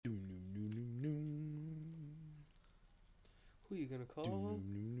you gonna call?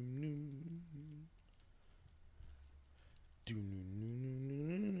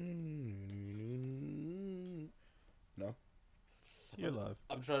 No. You're live.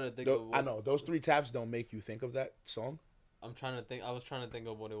 I'm trying to think of what, I know those 3 taps don't make you think of that song. I'm trying to think. I was trying to think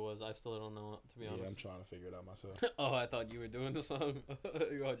of what it was. I still don't know, to be honest. Yeah, I'm trying to figure it out myself. Oh, I thought you were doing the song.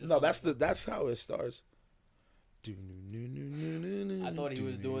 No, that's how it starts. I thought he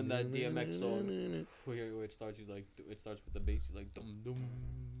was doing that DMX song where it starts. He's like, it starts with the bass. He's like, dum dum,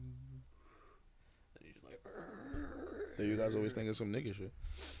 and he's just like. There, you guys always think of some nigga shit.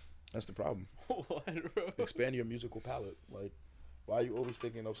 That's the problem. What, bro? Expand your musical palette. Like, why are you always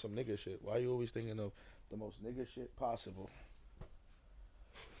thinking of some nigga shit? Why are you always thinking of the most nigga shit possible?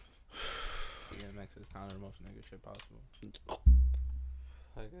 DMX is kind of the most nigga shit possible.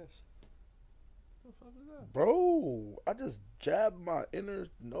 I guess. What the fuck is that? Bro, I just jabbed my inner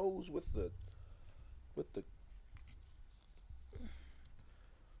nose with the.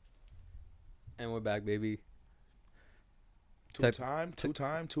 And we're back, baby. Two time,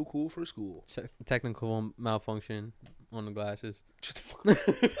 too cool for school. Technical malfunction on the glasses. Shut the fuck up.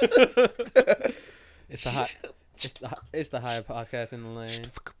 It's the high. It's the higher podcast in the lane.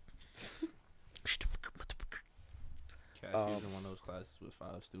 Cash is in one of those classes with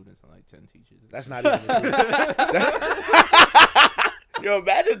 5 students and like 10 teachers. That's not even the truth. Yo,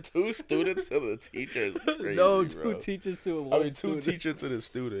 imagine 2 students to the teachers. Crazy, No, bro. 2 teachers to a 1 I mean, 2 student. teachers to the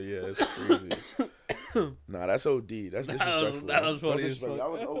student. Yeah, that's crazy. Nah, that's OD. That's disrespectful. that was Don't funny as disrespect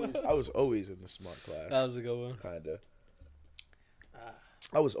me. fuck. I was always in the smart class. That was a good one. Kinda.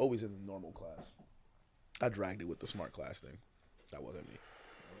 I was always in the normal class. I dragged it with the smart class thing. That wasn't me.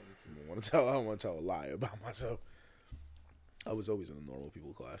 I don't want to tell a lie about myself. I was always in the normal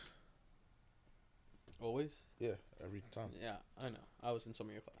people class. Always? Yeah, every time. Yeah, I know. I was in some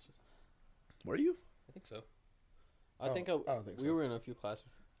of your classes. Were you? I think so. I don't think we so. were in a few classes.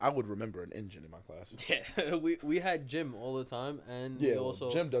 I would remember an engine in my class. Yeah, we had gym all the time, and Yeah, we also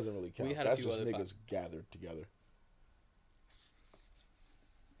gym doesn't really count. we had a That's few just other niggas classes. gathered together.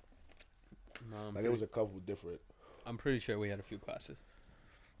 No, Like, it was a couple different. I'm pretty sure we had a few classes.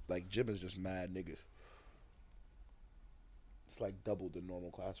 Like, gym is just mad niggas. It's like double the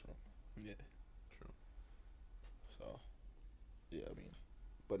normal classroom. Yeah. True. So, yeah, I mean.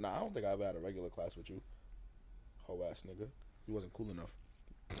 But nah, I don't think I've had a regular class with you. Hoe ass nigga. You wasn't cool enough.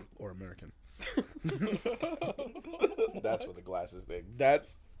 Or American. That's for the glasses thing.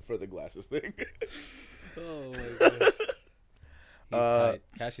 That's for the glasses thing. Oh my god. He's tight.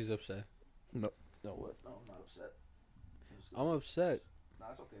 Cashy's upset. No, what? No, I'm not upset. I'm upset.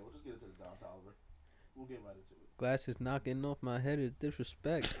 Nah, it's okay. We'll just get into the Don Toliver. We'll get right into it. Glasses knocking off my head is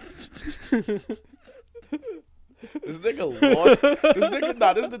disrespect. This nigga lost.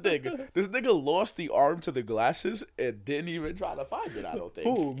 This is the thing. This nigga lost the arm to the glasses and didn't even try to find it. I don't think.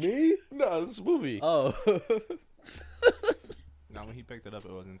 Who, me? No, this movie. Oh. Now when he picked it up,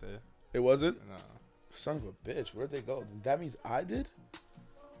 it wasn't there. It wasn't. No. Son of a bitch. Where'd they go? That means I did.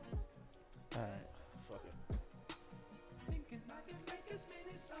 All right. Fuck it.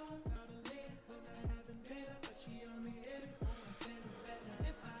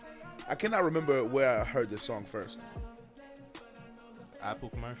 I cannot remember where I heard this song first. Apple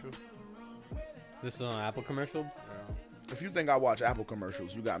commercial. This is an Apple commercial? Yeah. If you think I watch Apple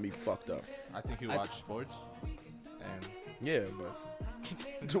commercials, you got me fucked up. I think you watch sports. And Yeah,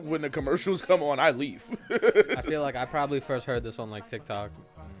 but when the commercials come on, I leave. I feel like I probably first heard this on like TikTok.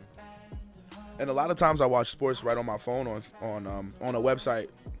 And a lot of times I watch sports right on my phone on a website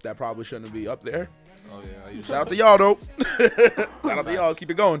that probably shouldn't be up there. oh yeah, I used Shout out to y'all though. Shout out to y'all.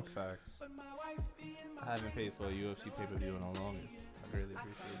 Keep it going. Facts. I haven't paid for a UFC pay-per-view in a longest. I really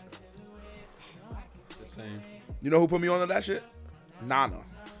appreciate that. Just saying. You know who put me on to that shit? Nana.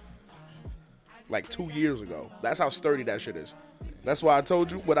 Like 2 years ago. That's how sturdy that shit is. That's why I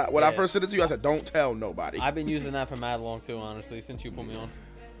told you when I first sent it to you. I said, "Don't tell nobody." I've been using that for mad long too, honestly, since you put me on.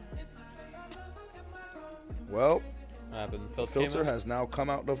 Well, What happened? the filter has now come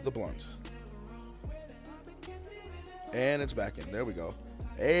out of the blunt, and it's back in. There we go.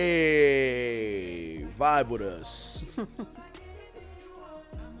 Hey, vibe with us.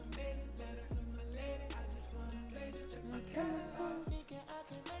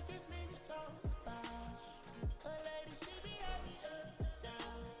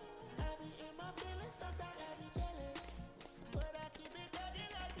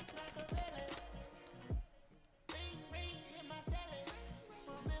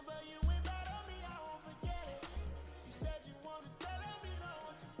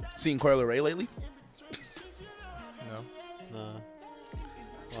 Seen Coil Ray lately? No. Nah.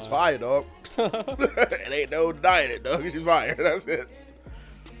 It's fire, dog. It ain't no denying it, dog. She's fire. That's it.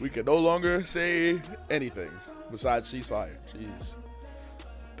 We can no longer say anything besides she's fire. She's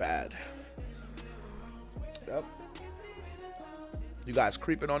bad. Yep. You guys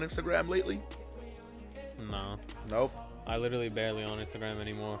creeping on Instagram lately? No. Nope. I literally barely on Instagram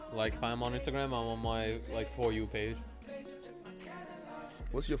anymore. Like, if I'm on Instagram, I'm on my, like, For You page.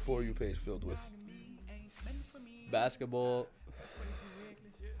 What's your For You page filled with? Basketball,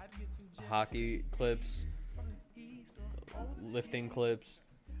 hockey clips, lifting clips,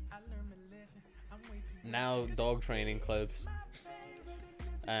 now dog training clips,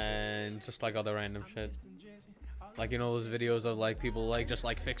 and just, like, other random shit. Like, you know those videos of, like, people, like, just,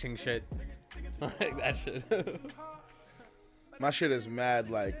 like, fixing shit? Like, that shit. My shit is mad,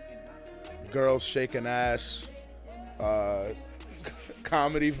 like, girls shaking ass,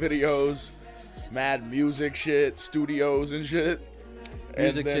 comedy videos, mad music shit, studios and shit.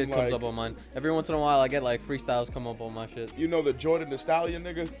 Music then, shit comes like, up on mine. Every once in a while, I get, like, freestyles come up on my shit. You know the Jordan the Stallion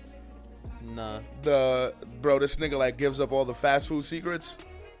nigga? Nah. This nigga, like, gives up all the fast food secrets.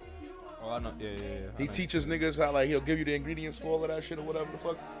 Oh, I know. Yeah. He teaches niggas how, like, he'll give you the ingredients for all of that shit or whatever the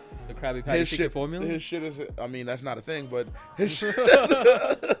fuck. The Krabby Patty secret formula? His shit is, I mean, that's not a thing, but his shit,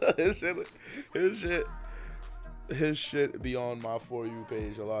 his shit be on my For You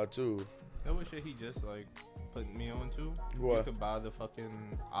page a lot too. That was shit he just like put me on to. What? You could buy the fucking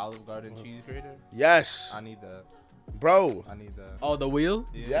Olive Garden cheese grater. Yes, I need that. bro. I need that. Oh, the wheel?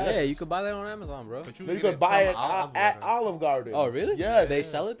 Yeah. Yes. Yeah, you can buy that on Amazon, bro. But You get could buy from it Olive at Garden. Olive Garden. Oh, really? Yes. They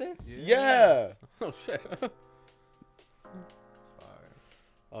sell it there? Yeah. Oh, shit.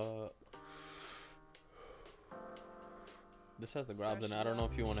 Fire. This has the grabs in it. I don't know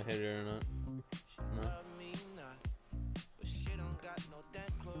if you want to hit it or not. No.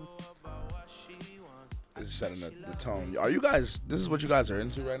 This is setting the tone. Are you guys? This is what you guys are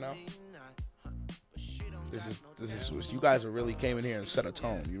into right now. This is what you guys are really came in here and set a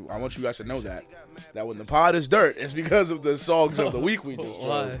tone. I want you guys to know that when the pod is dirt, it's because of the songs of the week we just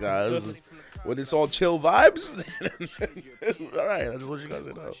chose, guys. When it's all chill vibes, all right. That's what you guys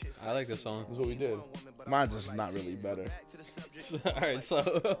know. I like this song. That's what we did. Mine's just not really better. Alright,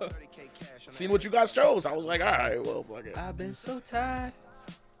 so. Seeing what you guys chose, I was like, all right, well, fuck it. I've been so tired.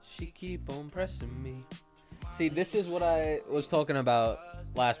 She keep on pressing me. See, this is what I was talking about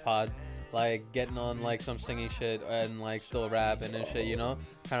last pod. Like, getting on, like, some singing shit and, like, still rapping and shit, you know?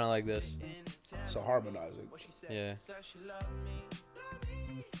 Kind of like this. So harmonizing. Yeah.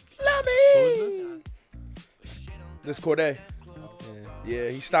 Love Who me. was This Corday. Yeah. Yeah,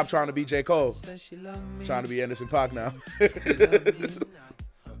 he stopped trying to be J. Cole. Says she love me. Trying to be Anderson .Paak now.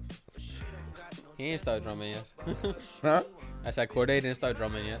 He ain't started drumming yet. Huh? I said Corday didn't start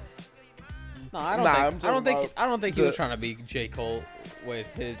drumming yet. No, I don't Nah, think. I'm talking I don't think he the- was trying to be J. Cole with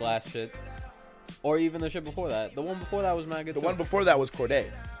his last shit, or even the shit before that. The one before that was mad good The too. one before that was Corday.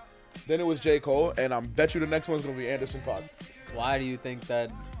 Then it was J. Cole, and I bet you the next one's gonna be Anderson .Paak. Why do you think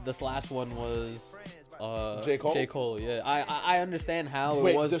that this last one was J. Cole? J. Cole, yeah. I understand how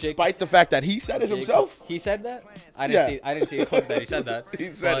Wait, it was. despite the fact that he said it J. himself, He said that. I Yeah. didn't see a clip that he said that.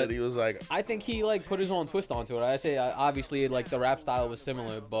 he said but it. He was like, I think he like put his own twist onto it. I say obviously like the rap style was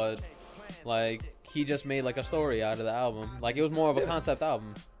similar, but like he just made like a story out of the album. Like it was more of a concept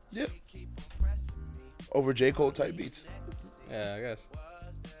album. yeah, over J. Cole type beats Yeah, I guess.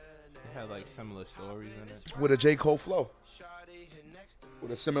 It had like similar stories in it. with a J. Cole flow,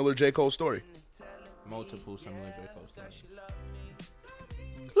 with a similar J. Cole story. Multiple similar J. Cole stories.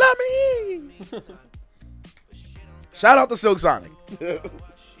 Love me. Shout out to Silk Sonic.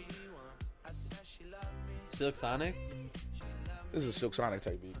 Silk Sonic. This is a Silk Sonic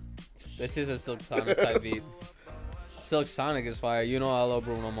type beat. This is a Silk Sonic type beat. Silk Sonic is fire. You know I love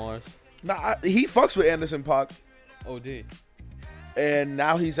Bruno Mars. Nah, he fucks with Anderson .Paak, OD. and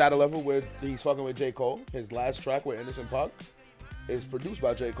now he's at a level where he's fucking with J. Cole. His last track with Anderson .Paak is produced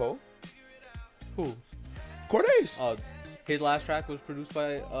by J. Cole. Who? Corday's. His last track was produced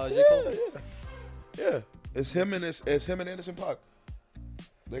by J. Cole. Yeah. It's him and Anderson .Paak.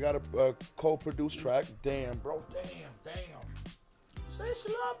 They got a co-produced track. Damn, bro. Damn. Say she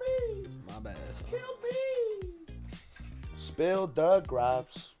love me. My bad. Kill me. Spill the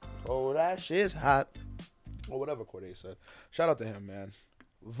grapes. Oh, that shit's hot. Or whatever Corday said. Shout out to him, man.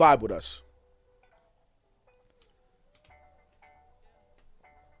 Vibe with us.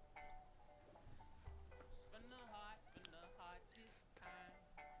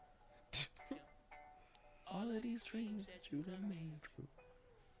 All of these dreams that you done made true.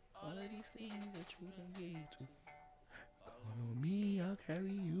 All of these things that you done gave to. Call on me, I'll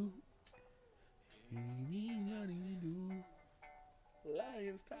carry you. Anything I need to do.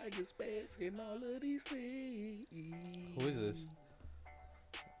 Lions, tigers, bears, and all of these things. Who is this?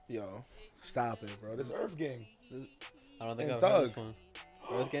 Yo, stop it, bro. This Earth Gang. I don't think And I've heard this Thug. one.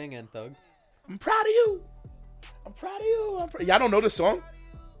 Earth Gang and Thug. I'm proud of you. I'm proud of you. Y'all don't know this song?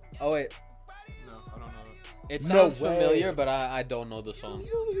 Oh wait, No, I don't know. it No sounds way. familiar, but I don't know the song.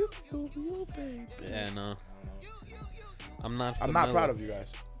 You, baby. Yeah, no. I'm not. I'm not proud of you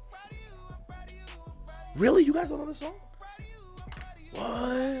guys. Really? You guys don't know this song?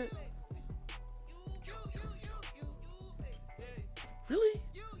 What? Really?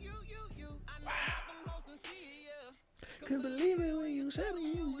 Wow. Can't believe it when you said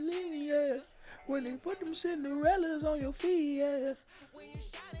me, you believe me, yeah. When they put them Cinderellas on your feet, yeah.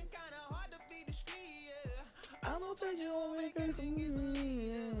 I'm gonna take you on vacation with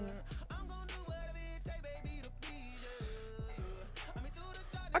me, yeah.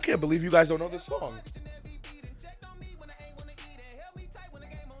 I can't believe you guys don't know this song.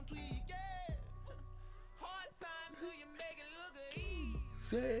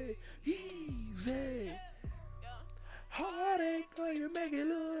 Easy, easy. Heartache, girl, you make it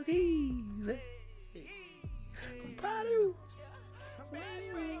look easy. I'm proud of you.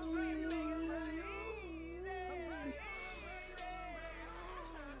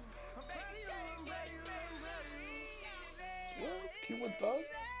 Q and Thug?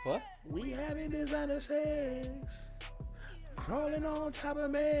 What? We having designer sex, crawling on top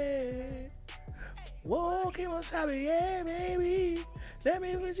of me. Walking on top of yeah, baby. Let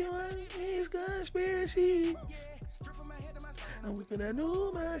me put you on this conspiracy. And we put a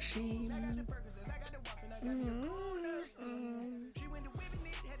new machine.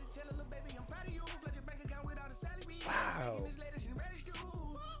 Wow.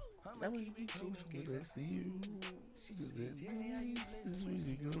 That was I see you.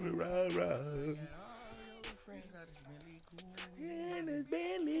 Right, right. In this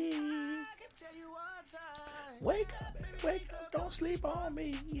Bentley. Wake up, don't sleep on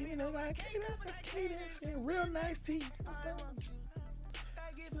me. Even though I can't have a cadence and real nice teeth. I'm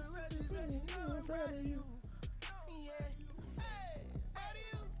proud of you.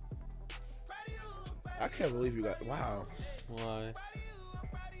 I can't believe you got. Wow. Why?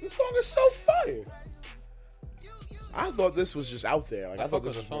 This song is so fire. I thought this was just out there. Like I thought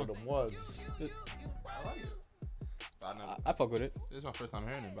fuck this with was the one of them ones. I like it. I know. I fuck with it. This is my first time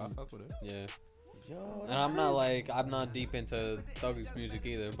hearing it, but I fuck with it. Yeah. Yo, And I'm not deep into Thug's music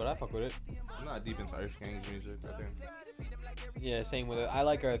either, but I fuck with it. I'm not deep into Earth Gang's music, I think. Yeah, same with it. I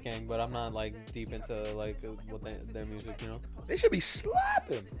like Earth Gang, but I'm not like deep into like what their music, you know. they should be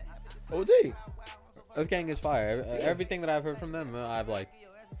slapping. OD. Earth Gang is fire. Everything that I've heard from them, I've liked.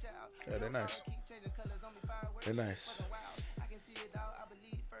 Yeah, they're nice. They're nice.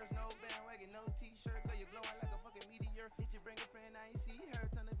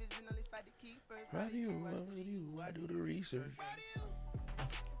 Proud of you, I do the research.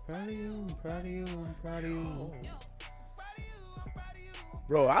 Proud of you, I'm proud of you, I'm proud of you.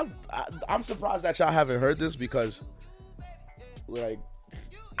 Bro, I'm surprised that y'all haven't heard this because, like,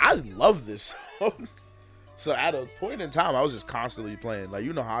 I love this song. So at a point in time, I was just constantly playing. Like,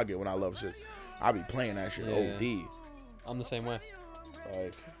 you know how I get when I love shit. I be playing that shit Yeah. OD. I'm the same way.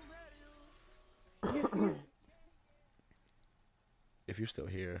 Like, if you're still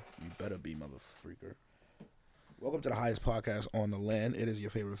here, you better be mother freaker. Welcome to the highest podcast on the land. It is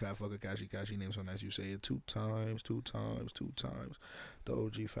your favorite fat fucker, Kashi. Kashi names so nice you say it two times. The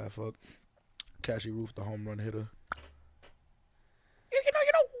OG fat fuck. Kashi Roof, the home run hitter.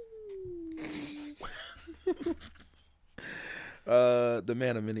 The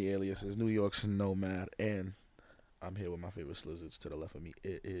man of many aliases, New York's nomad, and I'm here with my favorite slizzards to the left of me.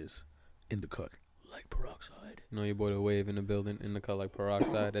 It is in the cut, like peroxide. You know your boy the wave in the building, in the cut like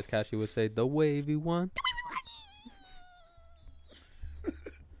peroxide, as Kashi would say, the wavy one.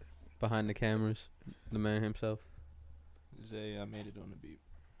 Behind the cameras, the man himself. Zay, I made it on the beat.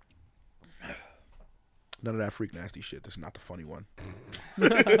 None of that freak nasty shit. This is not the funny one.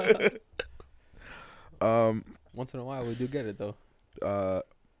 Once in a while we do get it though.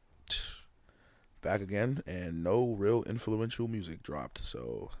 Back again, and no real influential music dropped,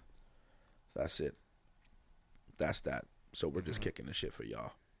 so that's it. That's that. So we're just kicking the shit for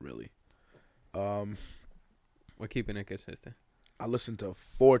y'all, really. We're keeping it consistent. I listened to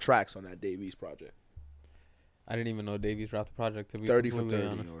 4 tracks on that Davies project. I didn't even know Davies dropped the project, to be 30 for completely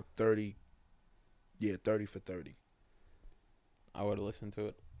 30 honest. or 30. Yeah, 30 for 30. I would have listened to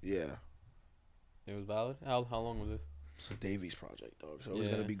it. Yeah. It was valid. How long was it? It's a Davies project, dog. So it's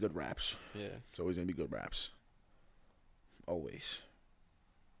Yeah. gonna be good raps. Yeah. It's always gonna be good raps. Always.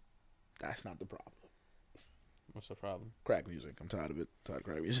 That's not the problem. What's the problem? Crack music. I'm tired of it. Tired of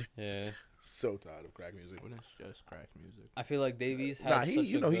crack music. Yeah. So tired of crack music. When it's just crack music. I feel like Davies had Nah, such he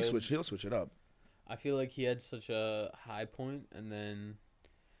a good, he'll switch it up. I feel like he had such a high point, and then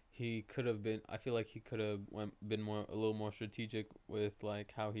he could have been. I feel like he could have been a little more strategic with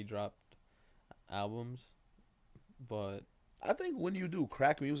like how he dropped albums, but I think when you do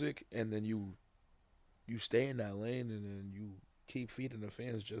crack music and then you stay in that lane and then you keep feeding the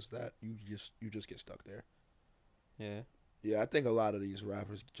fans just that, you just get stuck there. yeah, Yeah, I think a lot of these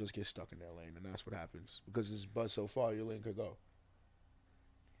rappers just get stuck in their lane, and that's what happens because it's but so far your lane could go.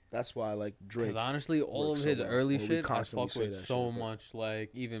 That's why like Drake. because honestly, all of works so his well, early or we shit I constantly fuck say with that so shit, but- much. Like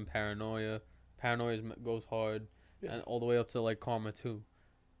even Paranoia, goes hard, Yeah. and all the way up to like Karma too,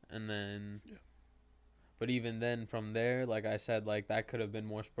 and then. Yeah. But even then, from there, like I said, like that could have been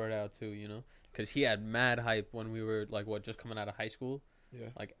more spread out too, you know, because he had mad hype when we were like just coming out of high school. Yeah.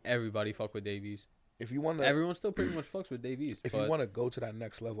 Like everybody fuck with Davies. If you want to, Everyone still pretty much fucks with Davies. if but you want to go to that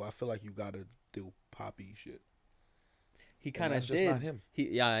next level, I feel like you gotta do poppy shit. he And kind of that's just did. not him.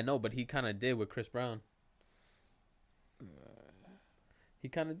 Yeah, I know, but he kind of did with Chris Brown. He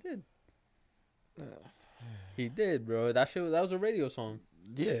kind of did. He did, bro. That was a radio song.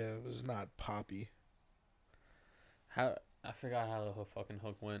 Yeah, it was not poppy. How I forgot how the fucking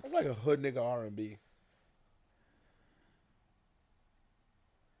hook went. It's like a hood nigga R&B.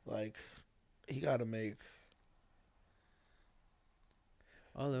 Like, he gotta make.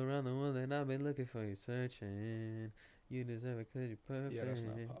 All around the world, and I've been looking for you, searching. You deserve it 'cause you're perfect. Yeah, that's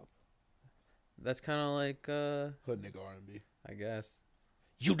not pop. That's kind of like, Hood nigga R&B. I guess.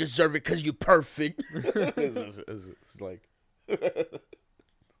 You deserve it because you're perfect. it's like it's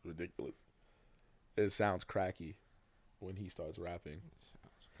ridiculous. It sounds cracky when he starts rapping.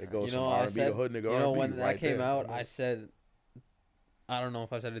 It goes You know, from I R&B said, to hood nigga you R&B. know, when that right came there. out, I said, I don't know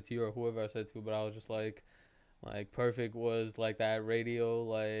if I said it to you or whoever I said it to, but I was just like Perfect was like that radio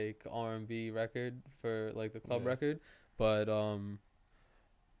like R&B record for like the club Yeah. record, but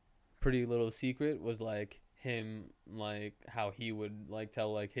Pretty Little Secret was like him, like how he would like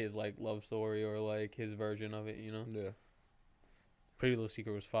tell like his like love story or like his version of it, you know. Yeah, Pretty Little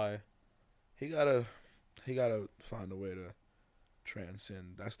Secret was fire. he gotta find a way to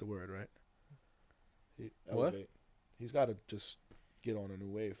transcend. That's the word, right? What? Elevate. He's got to just get on a new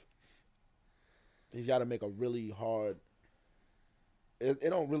wave. He's got to make a really hard. It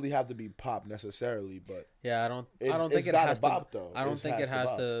don't really have to be pop necessarily, but Yeah, I don't it's think it gotta has bop, to. though. I don't think it has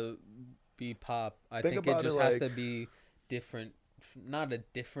bop. to be pop. I Think think it about just it has like- to be different. Not a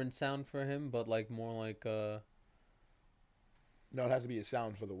different sound for him, but like more like No, it has to be a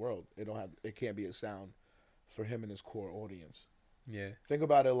sound for the world. It can't be a sound for him and his core audience. yeah, Think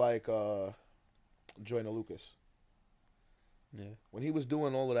about it like Joyner Lucas. yeah. When he was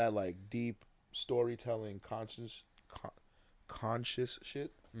doing all of that like deep storytelling, conscious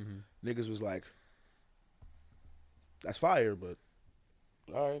shit, Mm-hmm. niggas was like, "That's fire," but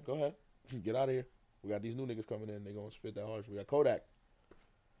all right, go ahead, get out of here. We got these new niggas coming in. They gonna spit that hard. We got Kodak.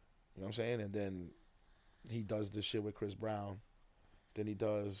 You know what I'm saying? And then he does this shit with Chris Brown. Then he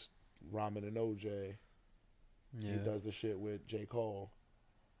does Ramen and OJ. Yeah. He does the shit with J. Cole.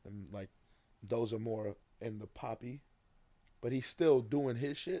 And like those are more in the poppy. But he's still doing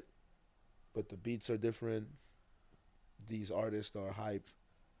his shit. But the beats are different. These artists are hype.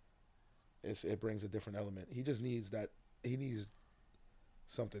 It brings a different element. He just needs that. He needs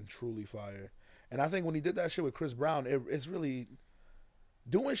something truly fire. And I think when he did that shit with Chris Brown, it's really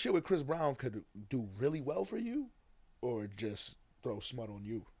doing shit with Chris Brown could do really well for you, or just throw smut on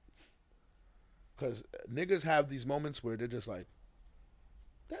you. Because niggas have these moments where they're just like,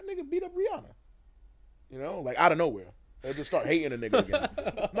 that nigga beat up Rihanna. You know, like out of nowhere. They'll just start hating a nigga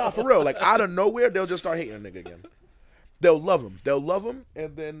again. Nah, for real. Like out of nowhere, they'll just start hating a nigga again. They'll love him,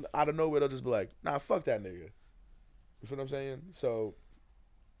 and then out of nowhere, they'll just be like, nah, fuck that nigga. You feel what I'm saying? So,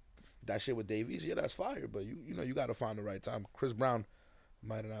 that shit with Davies, yeah, that's fire, but you know, you got to find the right time. Chris Brown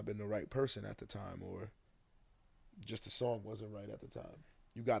might have not been the right person at the time, or just the song wasn't right at the time.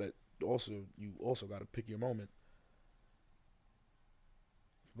 You also got to pick your moment.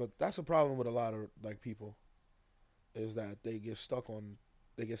 But that's a problem with a lot of like people, is that they get stuck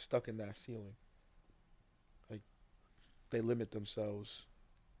in that ceiling. Like they limit themselves,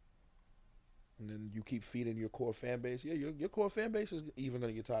 and then you keep feeding your core fan base. Yeah, your core fan base is even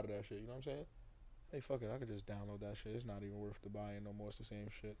gonna get tired of that shit. You know what I'm saying? Hey, fuck it, I could just download that shit. It's not even worth the buying no more. It's the same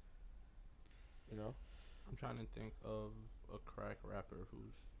shit. You know? I'm trying to think of a crack rapper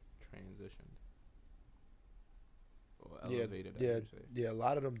who's transitioned or elevated. as you say. Yeah. A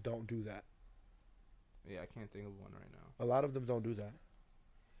lot of them don't do that. Yeah, I can't think of one right now. A lot of them don't do that.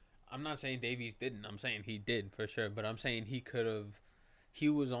 I'm not saying Davies didn't. I'm saying he did for sure. But I'm saying he could have. He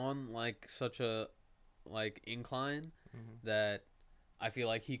was on like such a like incline that I feel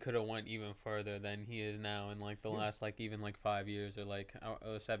like he could have went even further than he is now in like the last like even like 5 years or like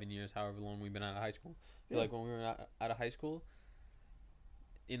 7 years, however long we've been out of high school. I feel like when we were out of high school,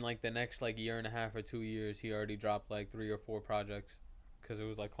 in like the next like year and a half or 2 years, he already dropped like 3 or 4 projects because it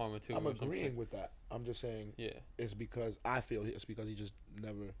was like Karma 2. I'm or some agreeing shit. with that. I'm just saying Yeah. it's because I feel it's because he just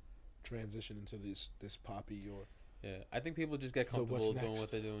never transitioned into this poppy or Yeah, I think people just get So what's comfortable doing next?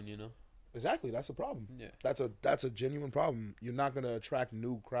 what they're doing, you know? exactly. That's a problem. Yeah. That's a genuine problem. You're not gonna attract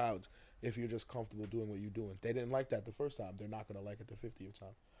new crowds if you're just comfortable doing what you're doing. They didn't like that the first time. They're not gonna like it the 50th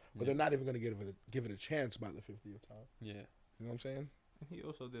time. But they're not even gonna give it a chance by the 50th time. Yeah. You know what I'm saying? And he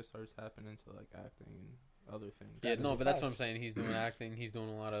also did start tapping into like acting and other things. Yeah, That is no, a but that's what fact. I'm saying. He's doing acting. He's doing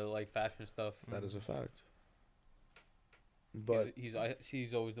a lot of like fashion stuff. That is a fact. But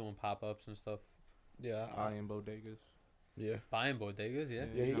He's always doing pop-ups and stuff. yeah, Buying bodegas. yeah, Buying bodegas, yeah.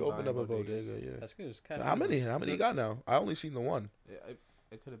 yeah. He been opened up buying a bodega. Yeah. That's good. It's cash How many? business. How many you got now? I only seen the one. Yeah,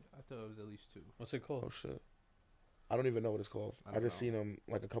 it could have. I thought it was at least 2. What's it called? Oh shit. I don't even know what it's called. I I don't just know. seen him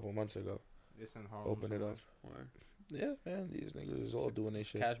like a couple months ago. It's in Harlem. Open it up. somewhere. Or Yeah, man. These niggas is all doing their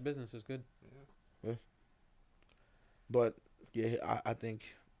shit. cash business is good. Yeah. But yeah, I think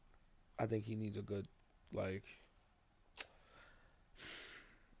he needs a good like.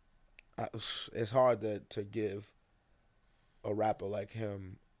 It's hard to give a rapper like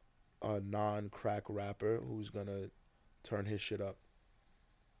him a non-crack rapper who's gonna turn his shit up.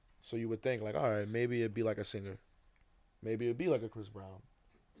 So you would think like, all right, maybe it'd be like a singer, maybe it'd be like a Chris Brown,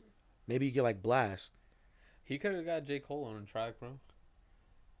 maybe you get like Blast. He could have got J. Cole on a track, bro.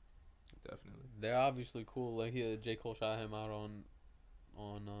 Definitely. They're obviously cool. Like J. Cole shot him out on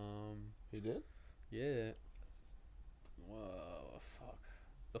He did. yeah. Fuck.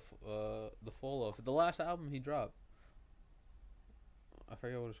 The fall off the last album he dropped. I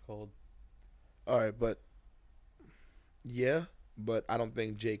forget what it's called. All right, but yeah, but I don't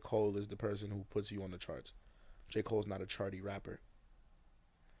think J. Cole is the person who puts you on the charts. J. Cole's not a charty rapper.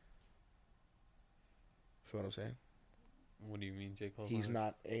 Feel what I'm saying? What do you mean, J. Cole? He's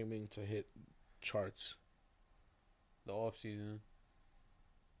not aiming to hit charts. The off season.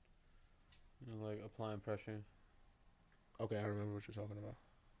 You know, like applying pressure. Okay, I remember what you're talking about.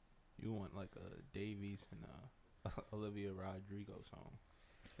 You want like a Davies and Olivia Rodrigo song?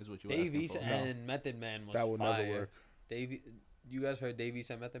 Is what you Davies asking for? and Method Man was That would fire. never work. You guys heard Davies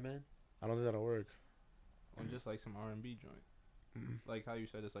and Method Man? I don't think that'll work. Or just like some R&B joint. Mm-mm. Like how you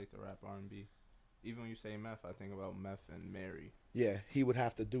said it's like the rap R&B. Even when you say Meth, I think about Meth and Mary. Yeah, he would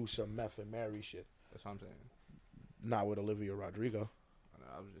have to do some Meth and Mary shit. That's what I'm saying. Not with Olivia Rodrigo.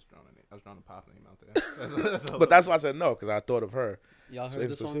 I was just throwing it. I was throwing a pop name out there. That's all. But that's why I said no, because I thought of her. Y'all So heard in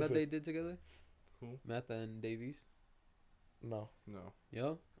the song that specific- they did together? Who? Meth and Davies? No. No.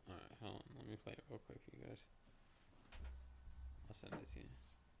 Yo? Alright, hold on. Let me play it real quick for you guys. I'll send it to you.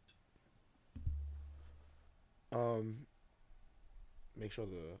 Make sure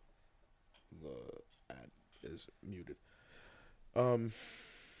the ad is muted. But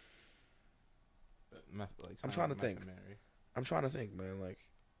Meth, like, I'm sound trying to like Meth think. and Mary. I'm trying to think, man. Like,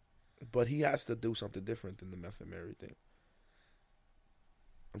 but he has to do something different than the Meth and Mary thing.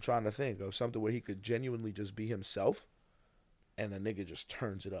 I'm trying to think of something where he could genuinely just be himself, and the nigga just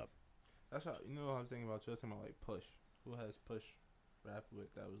turns it up. That's how, you know what I was thinking about too? I was thinking about like Push. Who has Push rap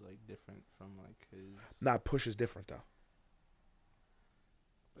with that was like different from like his Nah, Push is different though.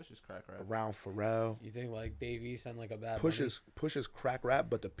 Push is crack rap. Around Pharrell, You think like Davies and like a Bad Push Bunny? is crack rap,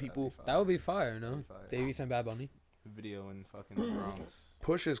 but the people That would be fire, no? That'd be fire. Davies and Bad Bunny? Video in fucking the Bronx.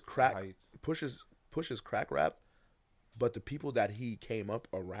 Push is crack. Heights. Push is crack rap, but the people that he came up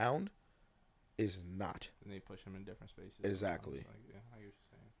around is not. And they push him in different spaces. Exactly. Like, yeah, I get what you're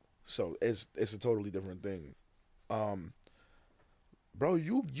saying. So it's a totally different thing. Bro,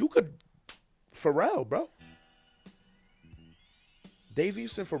 you could Pharrell, bro.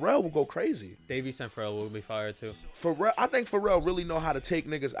 Davies and Pharrell will go crazy. Davies and Pharrell will be fire too. Pharrell, I think Pharrell really know how to take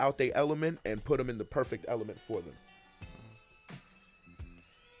niggas out their element and put them in the perfect element for them.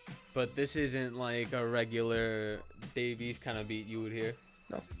 But this isn't like a regular Davies kind of beat you would hear.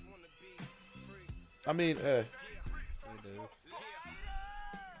 No. I mean, It is.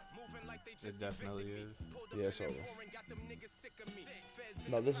 It definitely is. yeah, it's over.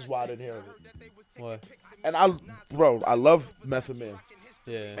 No, this is why I didn't hear it. What? And I love Method Man,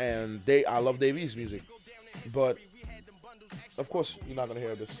 Yeah. and I love Davies' music, but of course you're not gonna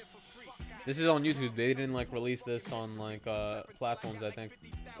hear this. This is on YouTube. They didn't like release this on like platforms, I think.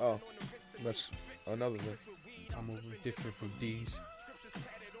 Oh, that's another thing. I'm over different from these.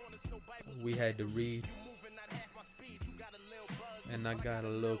 we had to read. And I got a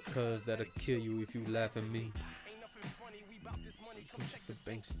little cuz that'll kill you if you laugh at me. Check the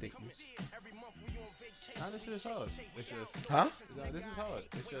bank statements. Nah, this shit is hard. It's just, Huh? this is hard.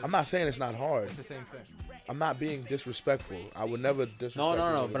 It's just, I'm not saying it's not hard. it's the same thing. I'm not being disrespectful. I would never disrespect. No,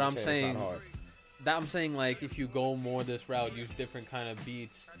 anybody but for I'm it's saying not hard. that I'm saying like if you go more this route, use different kind of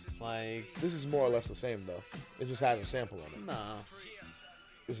beats. Like This is more or less the same though. It just has a sample on it. nah,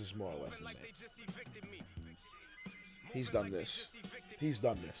 This is more or less the same. He's done this. He's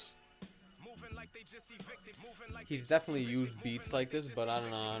done this. he's definitely used beats like this, but I don't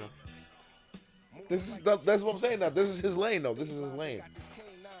know. That's what I'm saying now. This is his lane though. This is his lane.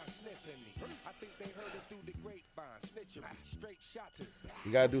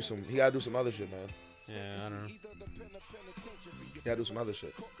 He gotta do some other shit, man. Yeah, I don't know. He gotta do some other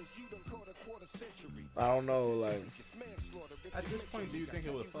shit. I don't know, like At this point, do you think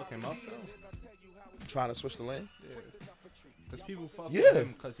it would fuck him up though? trying to switch the lane. Yeah. Because people fuck Yeah. with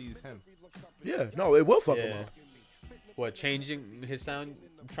him because he's him. Yeah, no, it will fuck him Yeah. up. What, changing his sound?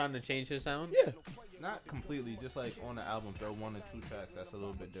 Trying to change his sound? Yeah, Not completely, just like on the album, throw 1 or 2 tracks. That's a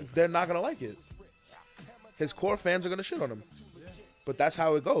little bit different. they're not gonna like it. His core fans are gonna shit on him. But that's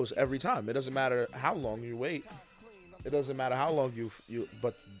how it goes every time. It doesn't matter how long you wait. It doesn't matter how long you.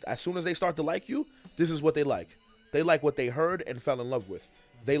 But as soon as they start to like you, this is what they like. They like what they heard and fell in love with.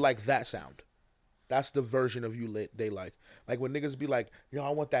 They like that sound. That's the version of you they like. Like when niggas be like, yo, I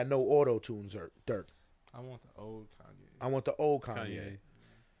want that no auto tunes Dirk. I want the old Kanye. I want the old Kanye. Kanye.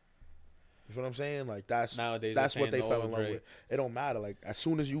 You know what I'm saying? Like that's Nowadays, that's they're what they saying fell the in old love Drake. with. It don't matter. Like as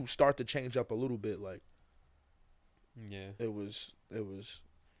soon as you start to change up a little bit, like Yeah. it was You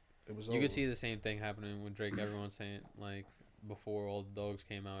over. could see the same thing happening with Drake. Everyone's saying like before all the dogs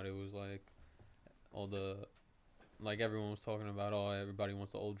came out, it was like all the everyone was talking about. Oh, everybody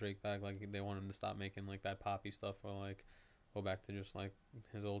wants the old Drake back. Like they want him to stop making like that poppy stuff or like go back to just like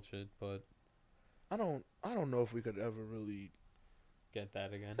his old shit. But I don't know if we could ever really. get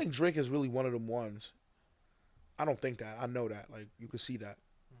that again. I think Drake is really one of them ones. I don't think that. I know that. Like you can see that.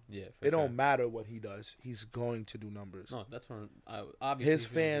 Yeah, for It sure. don't matter what he does. He's going to do numbers. No, that's what obviously His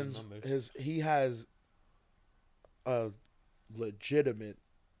he's gonna do fans, numbers. he has a legitimate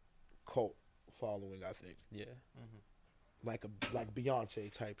cult following. I think Yeah, like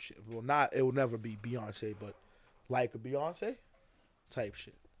Beyonce type shit. Well, it will never be Beyonce, but like a Beyonce type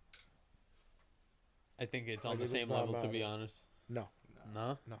shit. I think it's on Like, the it's same not level to about be it. honest. No,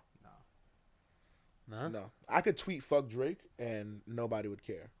 No, No. no. no. I could tweet "fuck Drake" and nobody would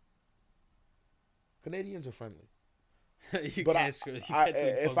care. Canadians are friendly. you But can't. You can't tweet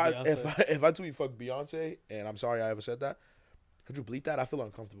if fuck I Beyonce. if I tweet "fuck Beyonce" and I'm sorry I ever said that, could you bleep that? I feel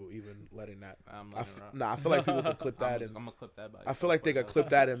uncomfortable even letting that. I'm I letting it rock. Nah, I feel like people could clip that I'm and gonna clip that. By I feel like they could clip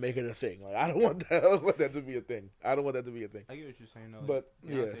that and make it a thing. Like I don't want that. I don't want that to be a thing. I don't want that to be a thing. I get what you're saying though. But,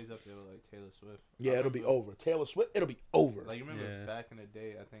 Like, yeah. Beyonce's up there with like Taylor Swift. Yeah, I it'll be remember- over. Taylor Swift, it'll be over. Like you remember Yeah. back in the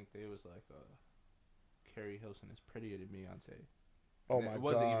day, I think they was like, Carrie Hilson is prettier than Beyonce. Oh And my it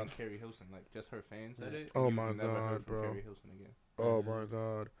wasn't god. even Carrie Hilson. Like just her fans said it. Oh and my you never God, heard from bro. Carrie Hilson again. Oh my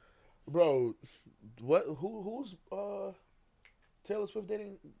god, bro. What? Who's Taylor Swift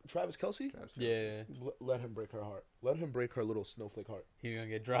dating Travis Kelce? Travis Kelce. Yeah, Let him break her heart. Let him break her little snowflake heart. he's gonna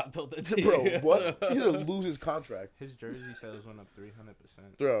get dropped all the Bro, what? He's gonna lose his contract. His jersey sales went up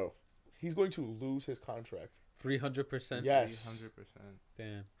 300%. Bro, he's going to lose his contract. 300%. Yes. 300%.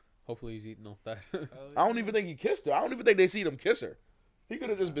 Damn. Hopefully he's eating off that. I don't even think he kissed her. I don't even think they seen him kiss her. He could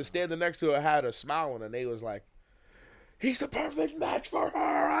have just been standing next to her, had a smile, and they was like, "He's the perfect match for her.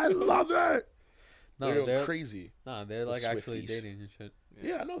 I love it." No, they're crazy. Nah, they're The like actually Swifties. dating and shit.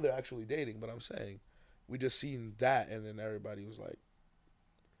 Yeah, I know they're actually dating, but I'm saying we just seen that, and then everybody was like,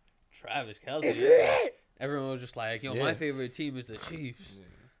 Travis Kelce. "It's Yeah. lit." Everyone was just like, yo, Yeah. my favorite team is the Chiefs. Yeah.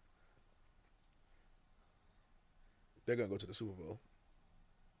 They're gonna go to the Super Bowl.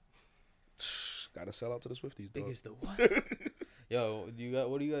 Gotta sell out to the Swifties, dog. Biggest the what? Yo,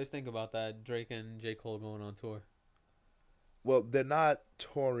 what do you guys think about that Drake and J. Cole going on tour? Well, they're not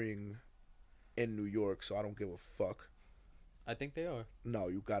touring in New York, so I don't give a fuck. I think they are. No,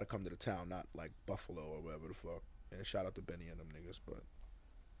 you gotta come to the town, not like Buffalo or whatever the fuck. And shout out to Benny and them niggas, but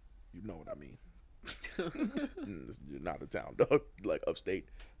you know what I mean. Not the town, dog. Like upstate.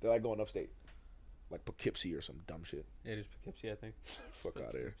 They're like going upstate. Like Poughkeepsie or some dumb shit. It is Poughkeepsie, I think. Fuck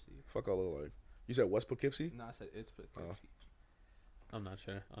out of here. Poughkeepsie. Fuck all over like. You said West Poughkeepsie? No, I said it's Poughkeepsie. I'm not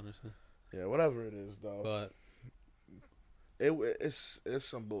sure, honestly. Yeah, whatever it is, though. But It's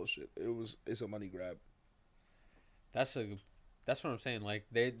some bullshit. It's a money grab. that's what I'm saying. Like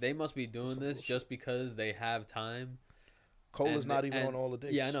they must be doing Some this bullshit. just because they have time Cole is And- not even and- on all the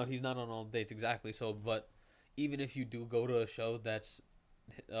dates. Yeah, I know he's not on all the dates exactly. So, but even if you do go to a show that's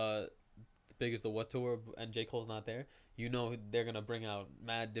big as the What Tour and J. Cole's not there, you know they're gonna bring out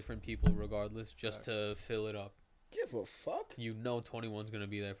mad different people regardless, just to fill it up. Give a fuck. You know 21's gonna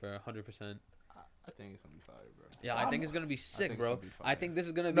be there for 100%. I think it's gonna be fire, bro. Yeah, I think it's gonna be sick, think it's bro. gonna be I fire. think this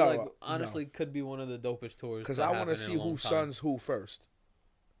is gonna be No, like no. honestly could be one of the dopest tours. Because to I want happen to in see a long who time. sons who first.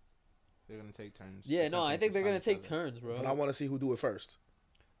 They're gonna take turns. Yeah, no, I think they're gonna take turns. turns, bro. But I want to see who do it first.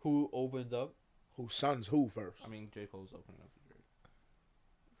 Who opens up? Who sons who first. I mean, J. Cole's opening up for Drake.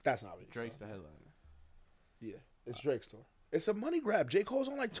 That's not really Drake's the headliner. Yeah, it's Drake's tour. It's a money grab. J. Cole's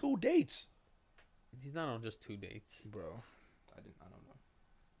on like 2 dates. He's not on just 2 dates. Bro. I don't know.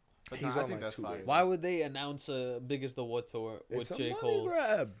 But He's I on, think like, that's 2 fire. days. Why would they announce a big as the What Tour with It's a J. money Cole?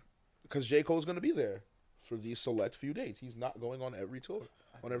 grab. Because J. Cole's going to be there for these select few dates. He's not going on every tour.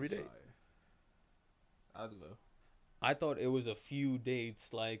 I on think every it's date. fire. I'd go. I thought it was a few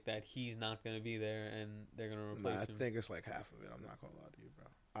dates like that he's not gonna be there and they're gonna Nah, replace I him. think it's like half of it. I'm not going to lie to you, bro.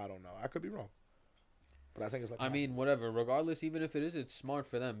 I don't know. I could be wrong. But I think it's like I half. mean, whatever. Regardless, even if it is, it's smart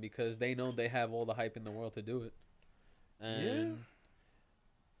for them because they know they have all the hype in the world to do it. And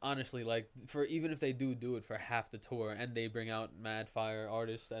honestly, like for even if they do it for half the tour and they bring out mad fire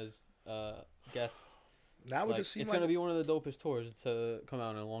artists as guests, Now it like, just seems it's like gonna be one of the dopest tours to come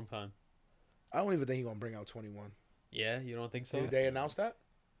out in a long time. I don't even think he's going to bring out 21. Yeah, you don't think so? Did they announce that?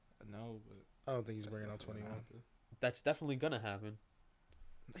 No, but I don't think he's that's bringing out definitely 21. gonna happen. That's definitely gonna happen,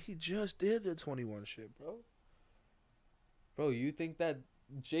 He just did the 21 shit, bro. bro. You think that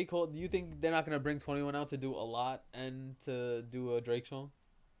J. Cole? Do you think they're not gonna bring 21 out to do a lot and to do a Drake song?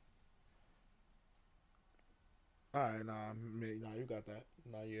 All right, nah, you got that.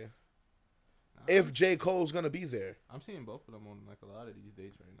 Nah, yeah. Nah, If J. Cole's gonna be there, I'm seeing both of them on like a lot of these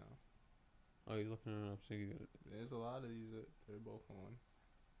dates right now. Oh, he's looking it up. So There's a lot of these that they're both on.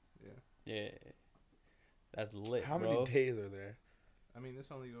 Yeah. yeah, that's lit, how bro. many days are there? I mean, this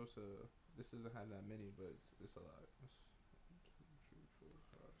only goes to. This doesn't have that many, but it's a lot. It's 1, 2, 3,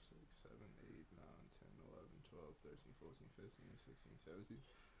 4, 5, 6, 7, 8, 9, 10, 11, 12, 13, 14, 15, 16, 17,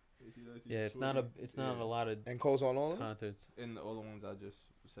 18, 19, Yeah, it's 20. it's not a lot of And Cole's on all of them? concerts. And all the ones I just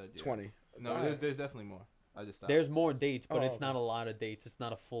said. Yeah. 20. No, Alright. there's definitely more. I just stopped. There's more dates, but Oh, it's okay. not a lot of dates. It's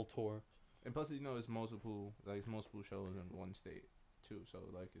not a full tour. And plus, it's multiple shows in one state too. So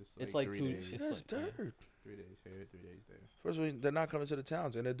like It's like 3 two- days. it's That's like- dirt. 3 days here, 3 days there. First of all, they're not coming to the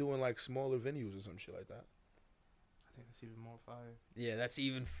towns, and they're doing like smaller venues or some shit like that. I think that's even more fire. Yeah, that's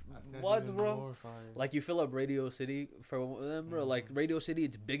even I think that's what, even bro? more fire. Like you fill up Radio City for them, bro. Like Radio City,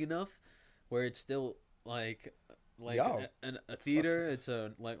 it's big enough where it's still like Yo. a theater. It's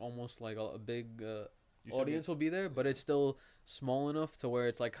a like almost like a big You should audience will be there, but it's still small enough to where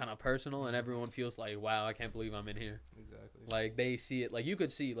it's like kind of personal, and everyone feels like, wow, I can't believe I'm in here. exactly. Like they see it, like you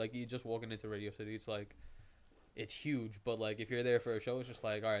could see, like you just walking into Radio City, it's like, it's huge. But like if you're there for a show, it's just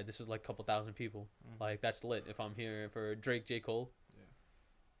like, all right, this is like a couple thousand people. Mhm. Like that's lit. If I'm here for Drake, J. Cole,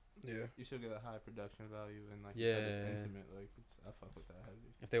 Yeah. You should get a high production value and like you said, it's Yeah. intimate. Like I fuck with that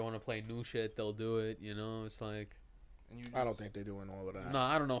heavy. if they want to play new shit, they'll do it. You know, it's like, And you. I don't think they're doing all of that. no,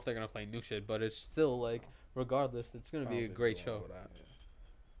 I don't know if they're gonna play new shit, but it's still like, regardless, it's gonna I be don't a think great they're doing show. all of that. Yeah.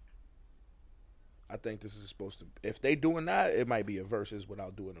 I think this is supposed to. If they doing that, it might be a versus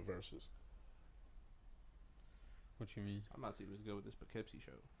without doing a versus. What you mean? I'm not see what's good with this Poughkeepsie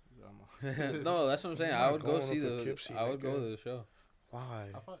show. So I'm No, that's what I'm saying. I'm I not would go going see to the. Poughkeepsey, I would go nigga. to the show, Why?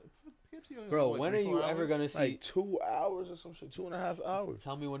 I thought Poughkeepsie only bro. what, When are 3, 4 you ever hours? gonna see? Like 2 hours or some shit, 2.5 hours.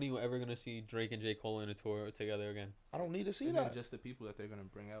 Tell me when are you ever gonna see Drake and J. Cole in a tour together again? I don't need to see And then that. just the people that they're gonna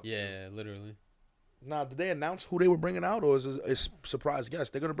bring out. too. Yeah, literally. Nah, did they announce who they were bringing out, or is it a surprise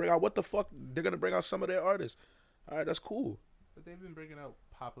guest? They're gonna bring out what the fuck? They're gonna bring out some of their artists. All right, that's cool. But they've been bringing out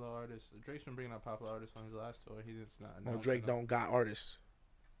popular artists. Drake's been bringing out popular artists on his last tour. He just not. No, announced Drake enough. don't got artists,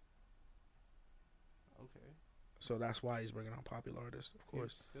 Okay. so that's why he's bringing out popular artists, of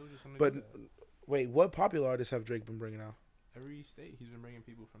course. He's still just gonna But do that. wait, what popular artists have Drake been bringing out? Every state he's been bringing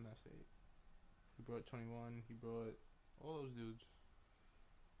people from that state. He brought 21. He brought all those dudes.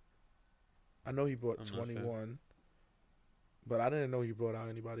 I know he brought I'm not sure. 21, but I didn't know he brought out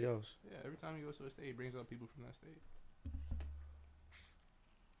anybody else. Yeah, every time he goes to a state, he brings out people from that state.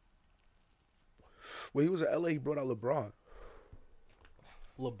 When he was at LA, he brought out LeBron.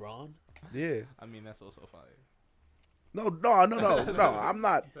 LeBron? Yeah. I mean, that's also fire. No. I'm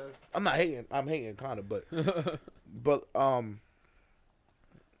not hating. I'm hating kind of, but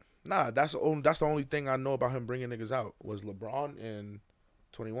nah. That's the only thing I know about him bringing niggas out was LeBron and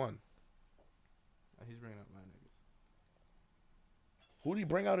 21. He's bringing out my niggas. Who did he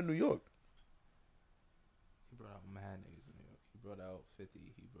bring out in New York? He brought out mad niggas in New brought out 50.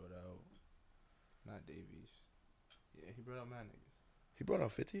 He brought out not Davies. Yeah, he brought out mad niggas. He brought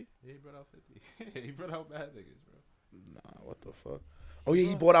out 50? Yeah, he brought out 50. He brought out bad niggas, bro. Nah, what the fuck? Oh yeah,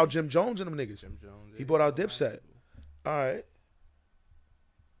 he brought out Jim Jones and them niggas. Jim Jones. He brought out mad Dipset. people. All right.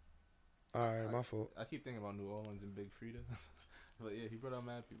 All right, my fault. I keep thinking about New Orleans and Big Frida. But yeah, he brought out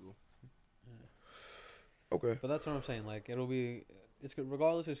mad people. Okay. But that's what I'm saying. Like it's good.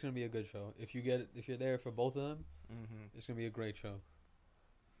 Regardless, it's gonna be a good show. If you're there for both of them, it's gonna be a great show.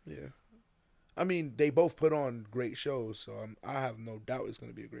 Yeah. I mean, they both put on great shows, so I have no doubt it's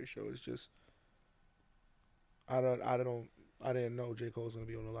gonna be a great show. It's just I didn't know J. Cole's gonna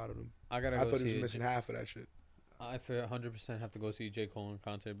be on a lot of them. I I thought he was see missing half of that shit. I for 100% have to go see J. Cole in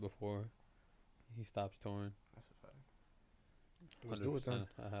concert before he stops touring. That's a fact. Let's do it then.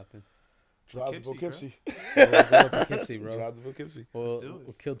 I have to. Drive to Poughkeepsie, Poughkeepsie. We'll go to Poughkeepsie, bro. Drive to Poughkeepsie. Let's do it.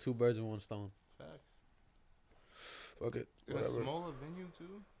 We'll kill two birds with one stone. Facts. Fuck it. In a Whatever. smaller venue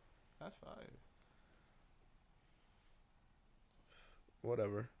too. That's fire.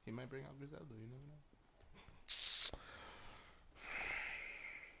 Whatever. He might bring out Griselda. You never know.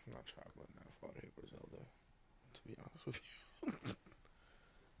 I'm not traveling that far to hit Griselda, to be honest with you.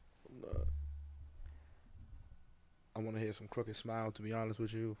 I'm not. I want to hear some Crooked Smile, to be honest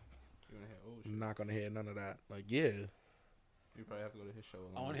with you. You wanna hear old shit? I'm not going to hear none of that. Like, yeah. You probably have to go to his show.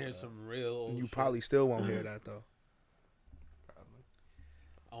 I want to hear some real. Old You shit. probably still won't hear that, though. Probably.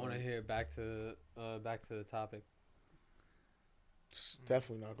 I want to hear back to the topic. It's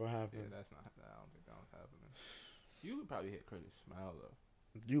definitely not going to happen. Yeah, that's not. I don't think that was happening. You would probably hit Curtis Smile though.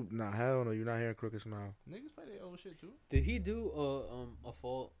 Hell no, you're not hearing Crooked Smile. Niggas play their old shit too. Did he do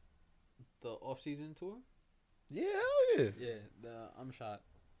the off season tour? Yeah, hell yeah. Yeah, I'm shot.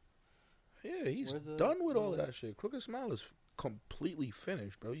 Yeah, he's Where's the- done with all of that shit. Crooked Smile is completely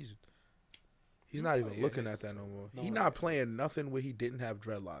finished, bro. He's not even yeah, looking his- at that no more. No, He yeah. not playing nothing where he didn't have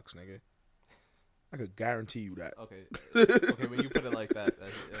dreadlocks, nigga. I could guarantee you that. Okay. Okay, when you put it like that,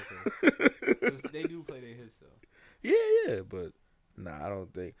 that's okay. 'Cause they do play their hits though. Yeah, but nah, I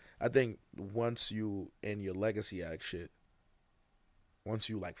don't think. I think once you in your legacy act shit, once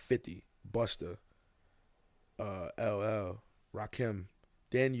you like 50, Busta, LL, Rakim,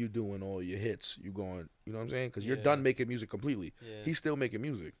 then you doing all your hits. You going, you know what I'm saying? Because you're Yeah. done making music completely. Yeah, He's still making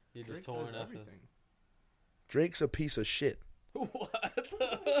music. he just Drake touring does after. everything. Drake's a piece of shit.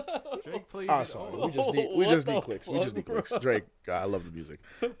 What? Drake plays. I'm it sorry. all. We just need What the clicks. We just need fuck, clicks. Drake, I love the music.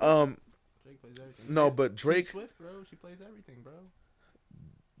 Drake plays everything. No, Yeah, but Drake, T Swift, bro, she plays everything, bro.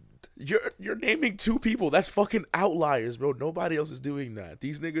 you're naming two people. That's fucking outliers, bro. Nobody else is doing that.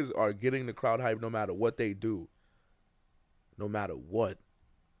 These niggas are getting the crowd hype no matter what they do. No matter what.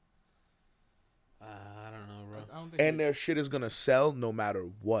 I don't know, bro. I don't think. And their shit is gonna sell no matter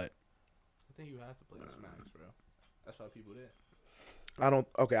what. I think you have to play the smacks, bro. That's why people did. I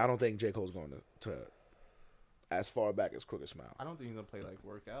don't think J. Cole's going to as far back as Crooked Smile. I don't think he's gonna play like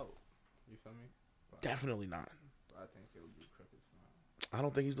workout. You feel me? But Definitely not. I think it would be Crooked Smile. I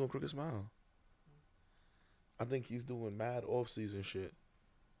don't think he's doing Crooked Smile. I think he's doing mad off-season shit.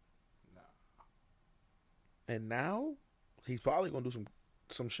 Nah. And now he's probably gonna do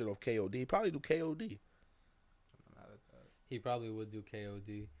some shit off KOD. Probably do KOD. I'm mad at that. He probably would do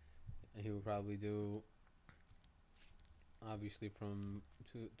KOD, and he would probably do, obviously, from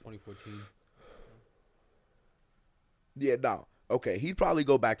 2014. Yeah, no. Okay, he'd probably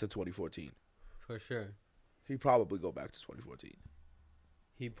go back to 2014. For sure. He'd probably go back to 2014.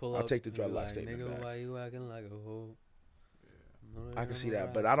 He'd pull I'll up. take the and be dreadlock like, statement Nigga, back. why you acting like a hoe? I can see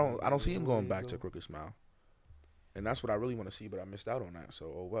that, but I don't see him going back to Crooked Smile. And that's what I really want to see, but I missed out on that. So,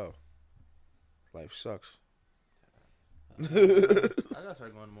 oh well. Life sucks. I gotta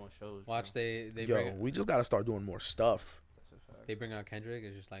start going to more shows. Watch, bro. they Yo, bring we just gotta start doing more stuff. That's a fact. they bring out Kendrick.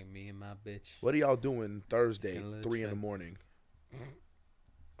 It's just like me and my bitch. What are y'all doing Thursday, Getting a little 3 in the check. morning?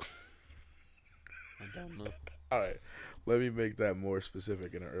 I don't know. All right, let me make that more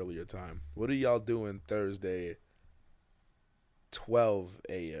specific in an earlier time. What are y'all doing Thursday, 12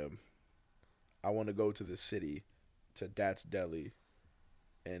 a.m.? I want to go to the city, to That's Deli,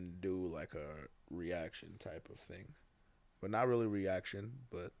 and do like a reaction type of thing. But not really reaction,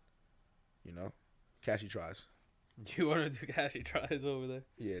 but, you know, Cashy tries. You want to do Cashy tries over there?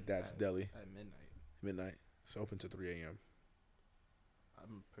 Yeah, That's At- Deli, At midnight. midnight. It's open to 3 a.m.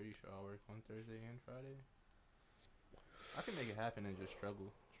 I'm pretty sure I'll work on Thursday and Friday. I can make it happen and just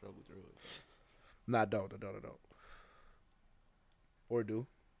struggle through it. Nah, don't. Or do.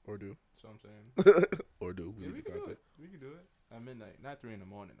 That's what I'm saying. Or do. We Yeah, need we the can do content. it. We can do it. At midnight. Not 3 in the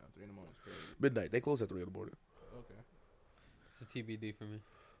morning, though. 3 in the morning is crazy. Midnight. They close at 3 in the morning. Okay. It's a TBD for me.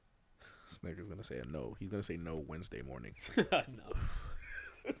 This nigga's gonna say a no. He's gonna say no Wednesday morning. No.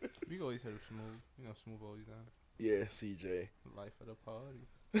 We always heard of Smooth. You know, Smooth always down. Yeah, CJ. Life of the party.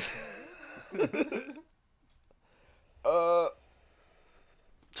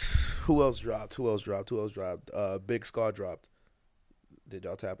 Who else dropped? Big Scar dropped. Did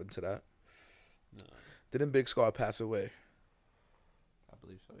y'all tap into that? No. Didn't Big Scar pass away? I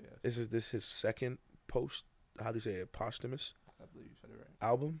believe so, yes. Is this his second post? How do you say it? Posthumous I believe you said it right.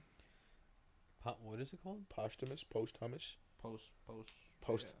 album? What is it called? Posthumous. Post. Post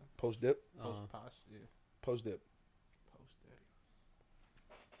Yeah. post dip. Post. Yeah. Post dip. Post. There.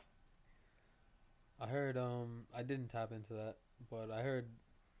 I heard. I didn't tap into that, but I heard.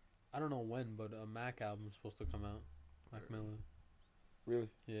 I don't know when, but a Mac album's supposed to come out. Mac Miller. Really?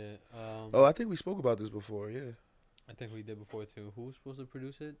 Yeah. Oh, I think we spoke about this before. Yeah. I think we did before too. Who was supposed to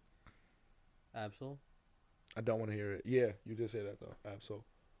produce it? Absol. I don't want to hear it. Yeah, you did say that though. Absol.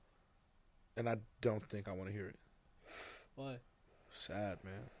 And I don't think I want to hear it. Why? Sad,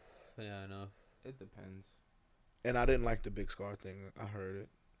 man. Yeah, I know. It depends. And I didn't like the Big Scar thing. I heard it.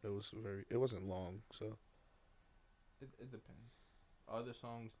 It wasn't long, so. It depends. Are the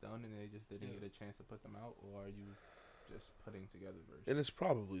songs done and they just didn't get a chance to put them out, or are you just putting together versions? And it's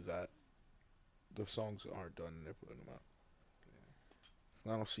probably that. The songs aren't done and they're putting them out.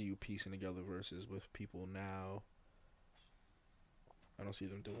 Yeah. I don't see you piecing together verses with people now. I don't see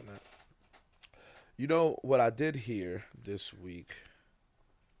them doing that. You know what I did hear this week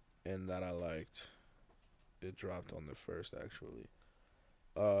and that I liked? It dropped on the 1st, actually.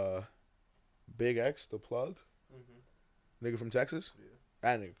 Big X, the plug. Mm-hmm. Nigga from Texas. Yeah.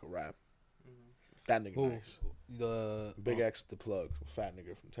 That nigga can rap. Mm-hmm. That nigga Who? nice. The Big X, the plug. Fat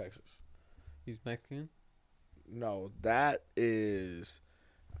nigga from Texas. He's Mexican. No, that is...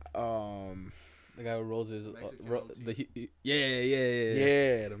 The guy who rolls his Mexican OT.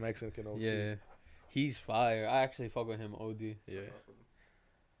 Yeah, the Mexican OT. Yeah, he's fire. I actually fuck with him. OD. Yeah.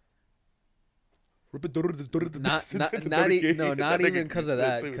 Not even because of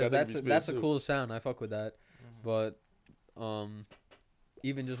that. Because that's a cool sound. I fuck with that. Mm-hmm. Mm-hmm. But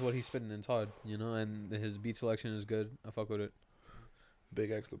even just what he's spitting is hard, you know, and his beat selection is good. I fuck with it.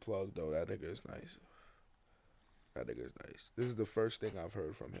 Big X the plug though. That nigga is nice. This is the first thing I've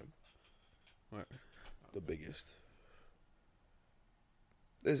heard from him. Right. The biggest.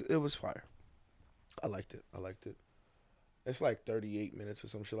 It was fire. I liked it. It's like 38 minutes or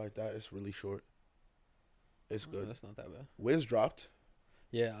some shit like that. It's really short. It's good. That's not that bad. Wiz dropped.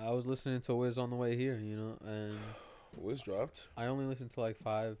 Yeah, I was listening to Wiz on the way here, you know, and Wiz dropped. I only listened to like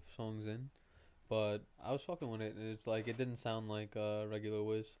 5 songs in, but I was fucking with it. And it's like it didn't sound like regular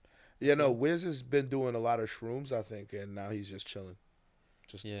Wiz. Yeah, no, Wiz has been doing a lot of shrooms, I think, and now he's just chilling.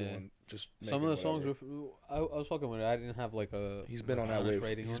 Just Some of the songs were, I was fucking with it. I didn't have like a He's been like on that honest wave.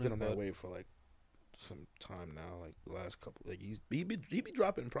 rating He's on been it, on that but wave for like some time now, like the last couple. Like he be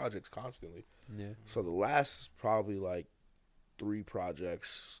dropping projects constantly. Yeah. So the last probably like 4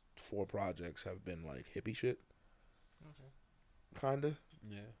 projects have been like hippie shit, kinda,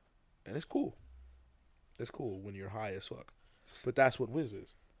 Yeah. and it's cool. It's cool when you're high as fuck, but that's what Wiz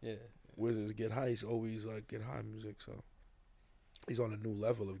is. Yeah. Wiz is get high. He's always like get high music, so he's on a new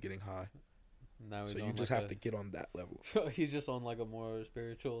level of getting high. Now he's So you on just like have to get on that level. he's just on like a more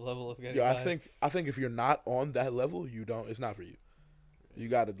spiritual level of getting. Yeah, high. I think if you're not on that level, you don't. It's not for you. You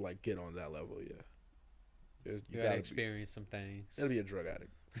got to like get on that level. Yeah. You gotta experience some things. You gotta be a drug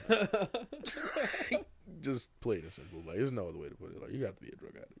addict. Just plain and simple. Like, there's no other way to put it. Like, you have to be a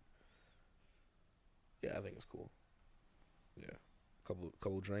drug addict. Yeah, I think it's cool. Yeah,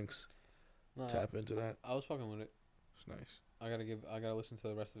 couple drinks. Nah, Tap into that. I was fucking with it. It's nice. I gotta listen to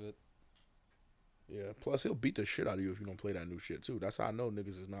the rest of it. Yeah. Plus, he'll beat the shit out of you if you don't play that new shit too. That's how I know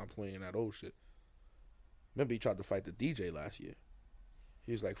niggas is not playing that old shit. Remember, he tried to fight the DJ last year.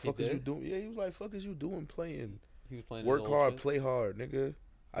 He was like, "Fuck is you doing?" Yeah, he was like, "Fuck is you doing playing?" He was playing. Work his old hard, shit. play hard, nigga.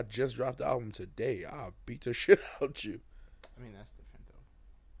 I just dropped the album today. I'll beat the shit out you. I mean, that's different though.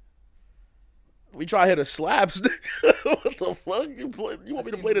 We try to hit a slaps, nigga. What the fuck? You want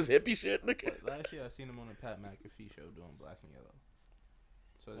me to play this hippie shit, nigga? Like, last year I seen him on the Pat McAfee show doing Black and Yellow.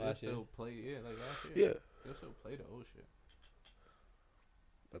 So they Last year? still play, like last year. Yeah. They'll still play the old shit.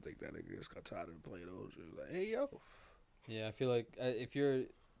 I think that nigga just got tired of playing those shit. Like, hey, yo. Yeah, I feel like if you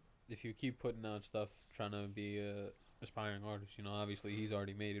keep putting out stuff trying to be a aspiring artist, you know, obviously he's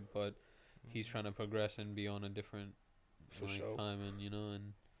already made it, but he's trying to progress and be on a different For sure. time, and you know,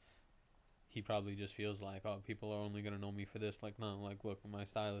 and he probably just feels like, oh, people are only gonna know me for this. Like, no, like, look, my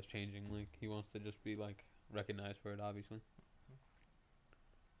style is changing. Like, he wants to just be like recognized for it, obviously.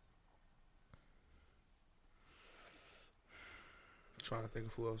 Trying to think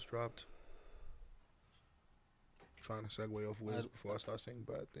of who else dropped. trying to segue off Wiz before I start saying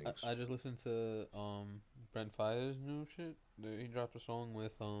bad things. I just listened to Brent Faiyaz's new shit. He dropped a song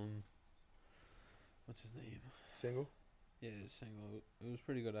with what's his name? Single? Yeah, his single. It was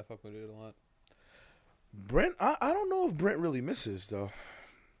pretty good. I fuck with it a lot. Brent, I don't know if Brent really misses though.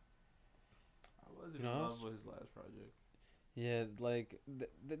 I wasn't You know, in I love was- with his last project. Yeah, like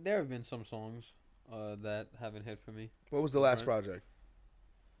there have been some songs that haven't hit for me. What was the last Brent? project?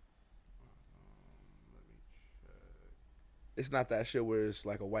 Let me check. It's not that shit where it's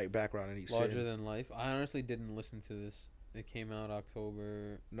like a white background and he's Larger sitting. Than Life. I honestly didn't listen to this. It came out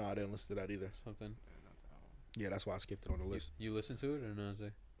October No, I didn't listen to that either. something. Yeah, not that one. Yeah, that's why I skipped it on the list. You listened to it or no?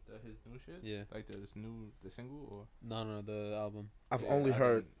 Zay? His new shit? Yeah. Like the single or? No, the album. I've Yeah, only I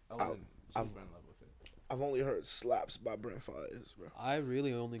heard didn't- I wasn't I've- super in love with it. I've only heard slaps by Brent Faiyaz, bro. I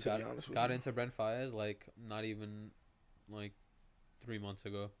really only To be honest with got you. into Brent Faiyaz like not even like 3 months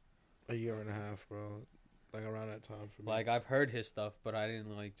ago. A year and a half, bro. Like around that time for me. Like I've heard his stuff, but I didn't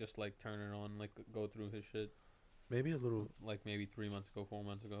like just like turn it on, like go through his shit. maybe a little. Like maybe 3 months ago, 4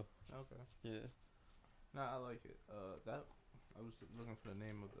 months ago. Okay. Yeah. Nah, I like it. That I was looking for the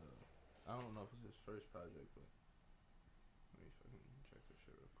name of the. I don't know if it's his first project, but let me fucking check this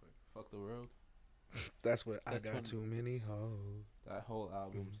shit real quick. Fuck the World. That's what I That's got 20 too many hoes. That whole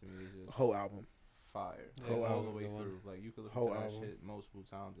album to me is just Whole album. fire. Yeah, Whole all album. the way Good one. through. Like you could listen Whole to that album. shit multiple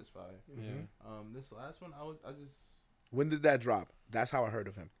times. It's fire. Mhm. This last one, I just When did that drop? That's how I heard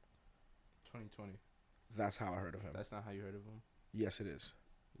of him. 2020. That's how I heard of him. That's not how you heard of him. Yes, it is.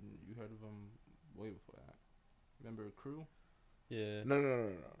 You heard of him way before that. Remember Crew? Yeah.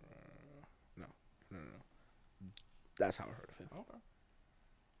 No. That's how I heard of him. Okay.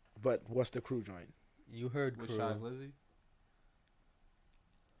 But what's the Crew joint? You heard With Crew. Shy Glizzy?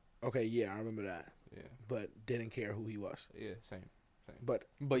 Okay, yeah, I remember that. Yeah. But didn't care who he was. Yeah, same. But,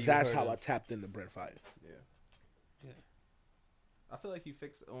 But you that's heard how it. I tapped into Brent Faiyaz. Yeah. Yeah. I feel like he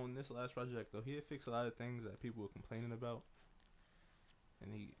fixed on this last project though. He had fixed a lot of things that people were complaining about,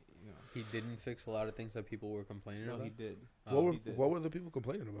 and he, He didn't fix a lot of things that people were complaining no, about. he did. Oh, he did. What were the people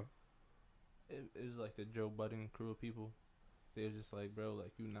complaining about? It was like the Joe Budden crew of people. They were just like, bro,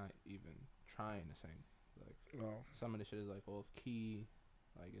 like you not even trying to sing. Like Oh, some of the shit is like off key.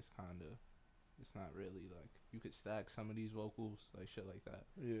 Like it's not really like you could stack some of these vocals, like shit like that.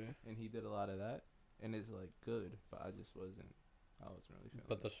 yeah. And he did a lot of that, and it's like good, but I wasn't really feeling.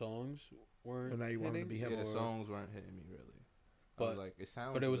 But the it. songs weren't. And now you want him to hitting? be Yeah, him. the Or- songs weren't hitting me really. I But- was like, it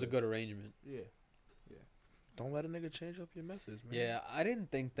sounds. But it was a good arrangement. Yeah. Don't let a nigga change up your methods, man. Yeah, I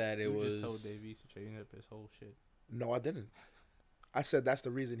didn't think that it You was. just told Dave East to change up his whole shit. No, I didn't. I said that's the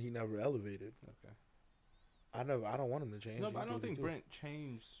reason he never elevated. Okay. I don't want him to change. No, He but I do don't what he think do. Brent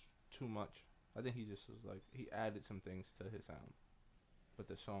changed too much. I think he just was like he added some things to his sound, but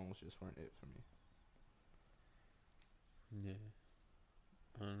the songs just weren't it for me. Yeah.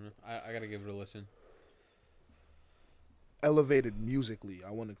 I don't know. I gotta give it a listen. Elevated musically.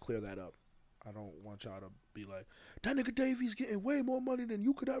 I want to clear that up. I don't want y'all to be like, that nigga Davey's getting way more money than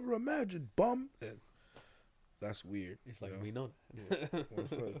you could ever imagine, bum. And that's weird. It's like you know? we know Yeah. that. What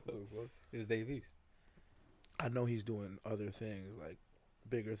the fuck? It's Dave East. I know he's doing other things, like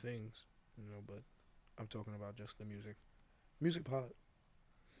bigger things, but I'm talking about just the music. Music pod.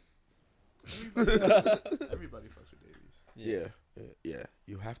 Everybody fucks with Davies. Yeah.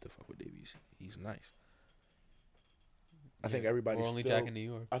 You have to fuck with Davies. He's nice. I think everybody. Or only still, Jack in New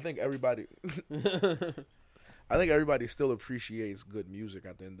York. I think everybody. I think everybody still appreciates good music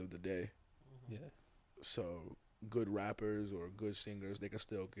at the end of the day. Yeah. So good rappers or good singers, they can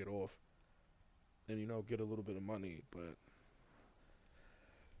still get off, and get a little bit of money, but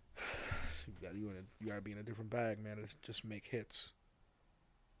you gotta be in a different bag, man. To just make hits.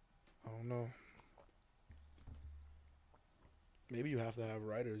 I don't know. Maybe you have to have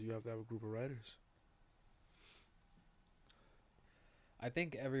writers. You have to have a group of writers. I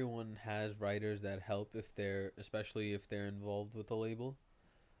think everyone has writers that help especially if they're involved with the label.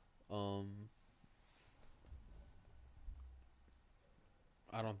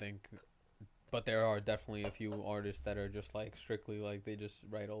 I don't think, but there are definitely a few artists that are just like strictly like they just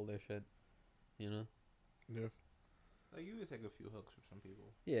write all their shit, Yeah. Like you could take a few hooks from some people.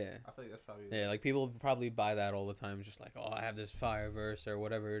 Yeah. I feel like that's probably Yeah, like people probably buy that all the time, just like, oh, I have this fire verse or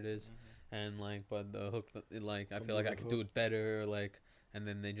whatever it is, and like, but the hook, like, I Come feel like with I a could do hook. it better, like, and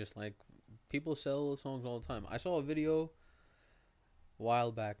then they just like, people sell songs all the time. I saw a video a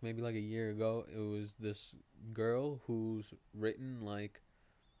while back, maybe like a year ago. It was this girl who's written like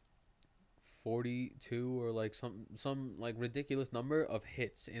 42 or like some like ridiculous number of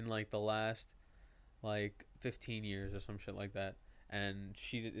hits in like the last like 15 years or some shit like that. and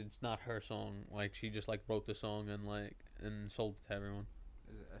it's not her song. Like she just like wrote the song and sold it to everyone.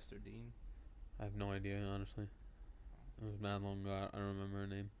 Is it Esther Dean? I have no idea, honestly. It was mad long ago. I don't remember her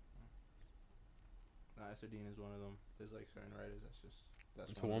name. No, Esther Dean is one of them. There's like certain writers that's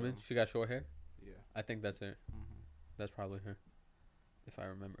It's a one of woman. them. She got short hair. Yeah. I think that's it. Mm-hmm. That's probably her, if I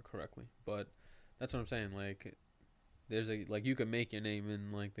remember correctly. But that's what I'm saying. Like, there's like you can make your name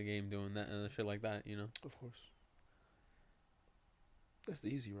in like the game doing that and shit like that. You know. Of course. That's the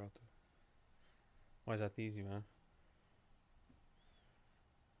easy route, though. Why is that easy, man?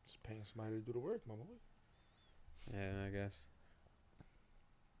 Just paying somebody to do the work, my boy. Yeah, I guess.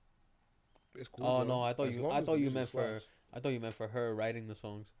 It's cool. Oh bro. no, I thought As you. long I as thought the you music meant slaps. I thought you meant for her writing the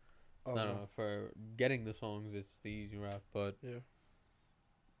songs. Oh, No, for getting the songs, it's the easy route. But Yeah.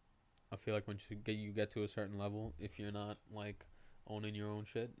 I feel like once you get to a certain level, if you're not like owning your own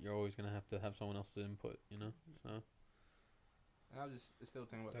shit, you're always gonna have to have someone else's input. You know. So And I just still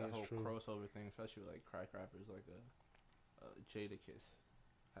think about That that is whole true. crossover thing, especially with like crack rappers like Jadakiss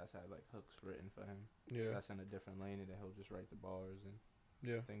has had like hooks written for him. Yeah. That's in a different lane, and then he'll just write the bars and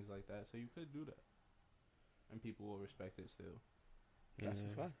Yeah. things like that. So you could do that, and people will respect it still. That's yeah.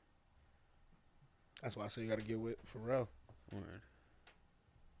 a fact. That's why I say you got to get with Pharrell. Word.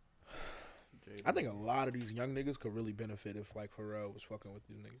 Jada. I think a lot of these young niggas could really benefit if like Pharrell was fucking with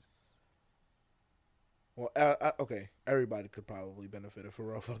these niggas. Well, okay, everybody could probably benefit if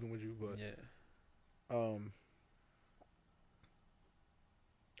Pharrell fucking with you, but Yeah.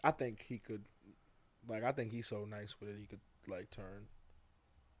 I think he could, like, I think he's so nice with it, he could like turn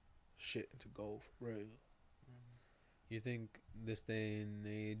shit into gold for real. You think this day and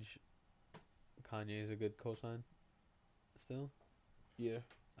age, Kanye is a good cosign? Still, Yeah,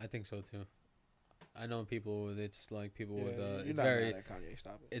 I think so too. I know people. It's like people yeah. with. You're It's not very. mad at Kanye.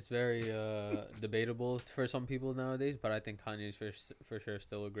 Stop it. It's very debatable for some people nowadays, but I think Kanye's for sure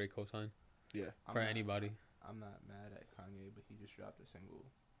still a great cosign Yeah, I'm for not- anybody. I'm not mad at Kanye, but he just dropped a single,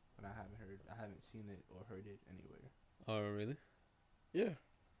 but I haven't seen it or heard it anywhere. Oh really? yeah.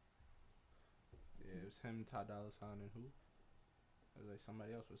 Yeah, it was him, Ty Dolla $ign, and who? It was like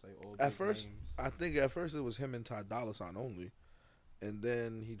somebody else. Was like all At big first, names. I think at first it was him and Ty Dolla $ign only, and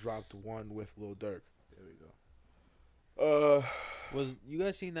then he dropped one with Lil Durk. There we go. Was you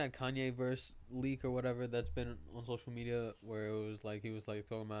guys seen that Kanye verse leak or whatever that's been on social media where it was like he was like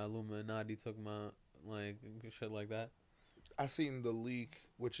talking about Illuminati, talking about like shit like that? I seen the leak,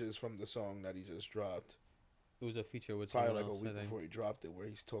 which is from the song that he just dropped. It was a feature with Probably someone like a else. week I think. before he dropped it, where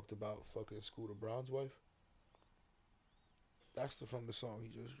he's talked about fucking Scooter Braun's wife. That's from the song he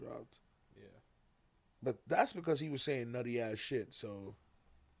just dropped. Yeah. But that's because he was saying nutty ass shit. So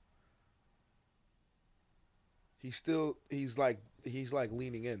he's like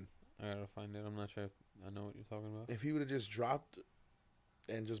leaning in. I gotta find it. I'm not sure if I know what you're talking about. If he would have just dropped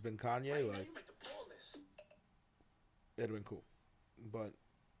and just been Kanye, like it'd have been cool. But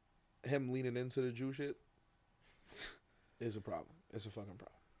him leaning into the Jew shit is a problem. It's a fucking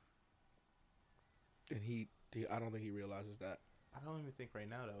problem. And he I don't think he realizes that. I don't even think right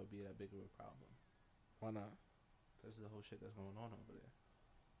now that would be that big of a problem. Why not? Because of the whole shit that's going on over there.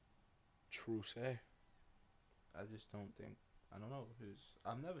 True say. I just don't think. I don't know.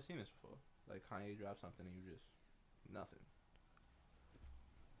 I've never seen this before. Like Kanye dropped something and you just nothing.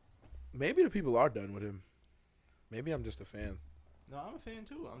 Maybe the people are done with him. Maybe I'm just a fan. No, I'm a fan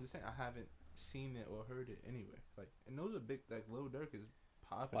too. I'm just saying I haven't seen it or heard it anywhere. Like, and those are big. Like Lil Durk is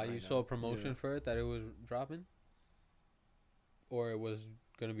popping. Why right you now. saw a promotion Yeah. for it that it was dropping, or it was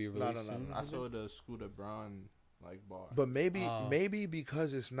gonna be released no, soon? no. or I something? saw the Scooter Braun like bar. But maybe Oh. maybe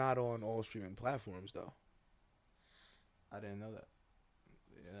because it's not on all streaming platforms though. I didn't know that.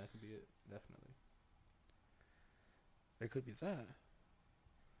 Yeah, that could be it. Definitely. It could be that.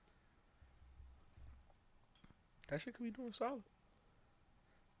 That shit could be doing solid.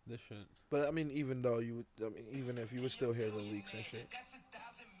 This shit. But I mean, even though you would, I mean, even if you would still hear the leaks and shit.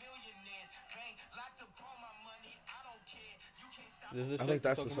 Is this I shit think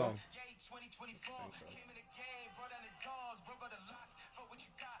that's you're the talking song.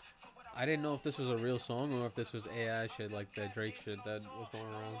 I didn't know if this was a real song or if this was AI shit, like that Drake shit that was going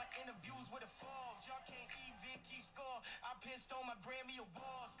around.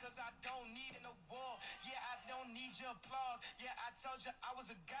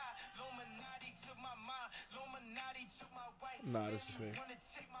 Nah, this is fake.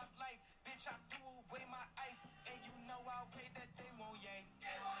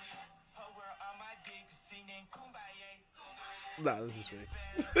 Nah, this is fake.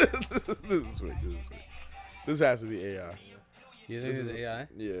 This is fake. This has to be AI. You think This it's is- AI?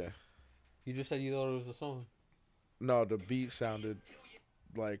 Yeah. You just said you thought it was a song. No, the beat sounded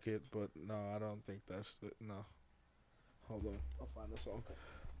like it, but no, I don't think that's the no. Hold on, I'll find the song.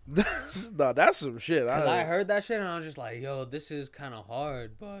 No, that's some shit. Cause I heard that shit and I was just like, yo, this is kind of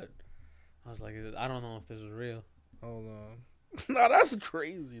hard, but I was like, I don't know if this is real. Hold on. No, that's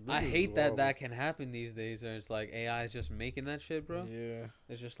crazy. This I is hate wild. that can happen these days. And it's like AI is just making that shit, bro. Yeah.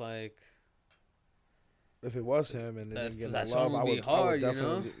 It's just like If it was him and it didn't get no that love, song I would be would hard,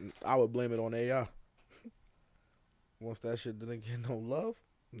 definitely, I would blame it on AI. Once that shit didn't get no love,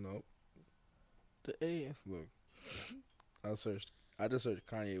 nope. The AI, look, I just searched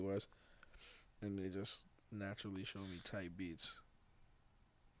Kanye West, and they just naturally show me type beats.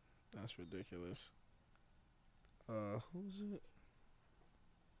 That's ridiculous. Who's it?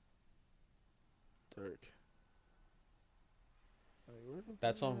 Dirk.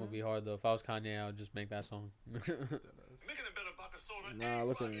 that song would be hard though. If I was Kanye, I would just make that song. Nah,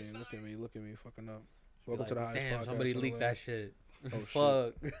 look at me, fucking up. Welcome to the highest damn, podcast. somebody in the leaked land. that shit. Oh,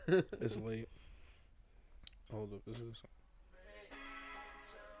 Fuck. It's late. Hold up, this is.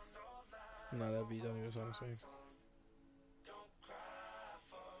 Nah, that beat don't even sound the same.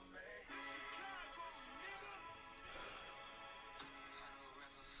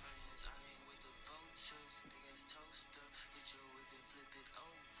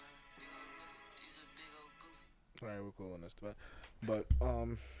 Alright, we're cool on this, but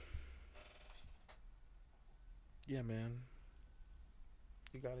yeah, man.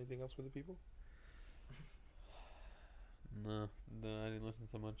 You got anything else for the people? No, I didn't listen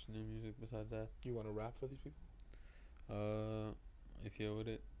to much new music besides that. You want to rap for these people? If you're with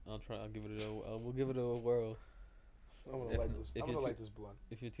it, I'll try. I'll give it a. We'll give it a whirl. I'm gonna If- light this. if I'm you're gonna too- light this blunt.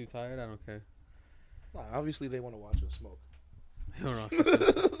 If you're too tired, I don't care. Nah, obviously they want to watch us smoke. I don't know.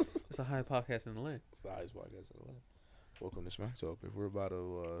 It's a high podcast in the land. It's the highest podcast in the land. Welcome to Smack Talk. If we're about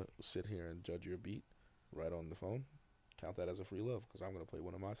to sit here and judge your beat right on the phone, count that as a free love because I'm gonna play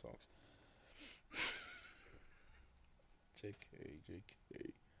one of my songs. JK.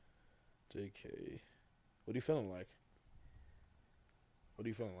 What are you feeling like? What are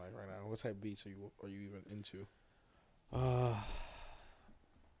you feeling like right now? What type of beats are you even into? I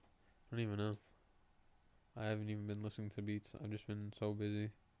don't even know. I haven't even been listening to beats. I've just been so busy.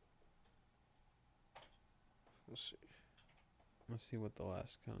 Let's see. Let's see what the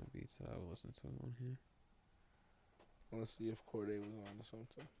last kind of beats that I would listen to on here. Let's see if Corday was on or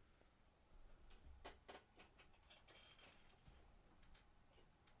something.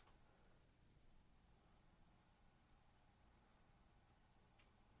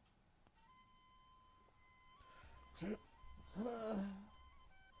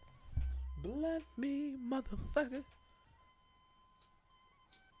 Blood me, motherfucker.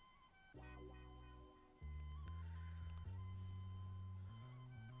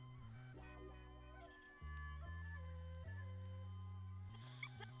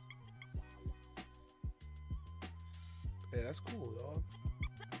 Hey, that's cool, dog.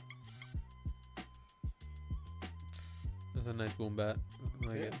 It's a nice boom bat. I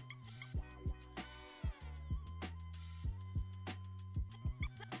like Yeah. it.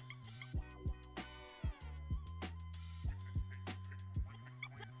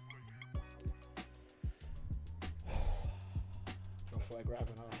 Don't feel like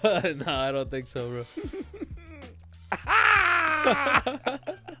rapping, huh? No, I don't think so, bro.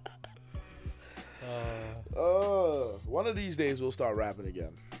 One of these days we'll start rapping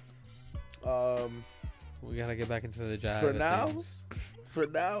again. We gotta get back into the jive. For of now? things. For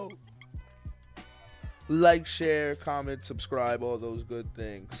now, like, share, comment, subscribe, all those good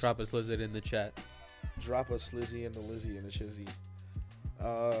things. Drop a slizzard in the chat. Drop a slizzy and the lizzy and the chizzy.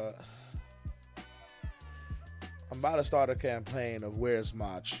 I'm about to start a campaign of Where's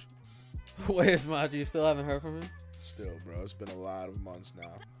Mach? Where's Maji? You still haven't heard from him? Still, bro, it's been a lot of months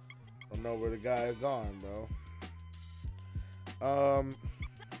now. I don't know where the guy is gone, bro.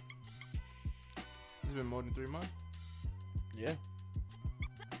 It's been more than 3 months. Yeah.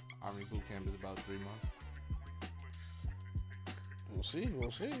 Army boot camp is about 3 months. We'll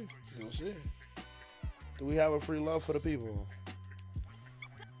see. Do we have a free love for the people?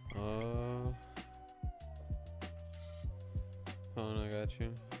 Hold on, I got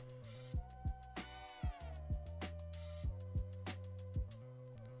you.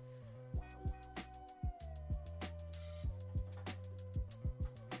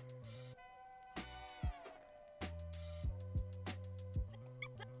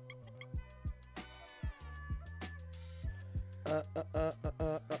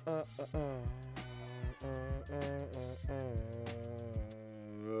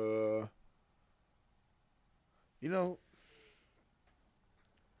 You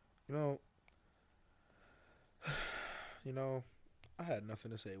know, You know, I had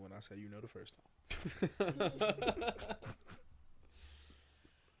nothing to say when I said you know the first time.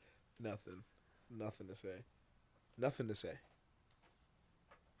 Nothing. Nothing to say. Nothing to say.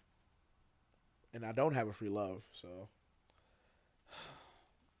 And I don't have a free love, so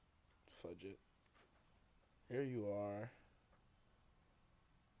fudge it. Here you are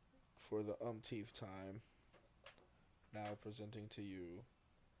for the umpteenth time. Now presenting to you,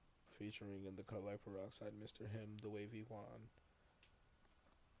 featuring in the Color Peroxide, Mr. Him, the Wavy One.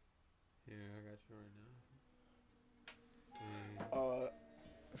 Here, I got you right now.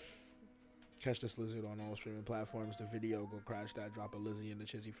 Catch this lizard on all streaming platforms. The video go crash that. Drop a Lizzie in the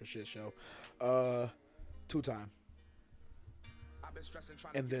Chizzy for shit show. 2-time.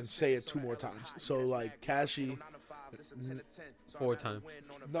 And then say it 2 more times. So like Kashi. 4 times.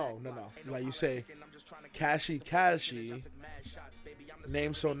 No. Like you say, Kashi.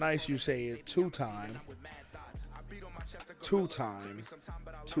 Name so nice. You say it 2-time. 2-time.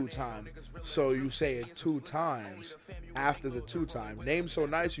 2-time. So you say it 2 times. After the 2-time. Name so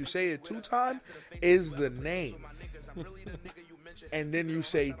nice. You say it 2-time is the name. And then you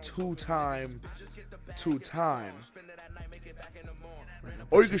say 2-time. 2-time.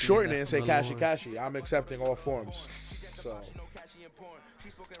 Or you can shorten it and say Kashi. I'm accepting all forms. So,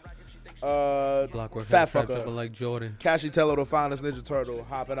 fat fucker like Jordan. Kashi Tello, the finest Ninja Turtle,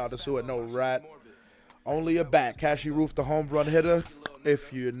 hopping out the sewer, no rat. Only a bat. Kashi Roof, the home run hitter.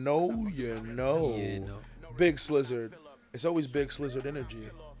 If you know, you know. Big Slizzard. It's always Big Slizzard energy.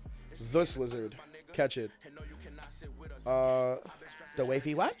 The Slizzard. Catch it. The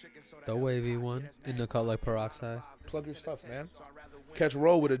Wavy what? The Wavy One in the Color Peroxide. Plug your stuff, man. Catch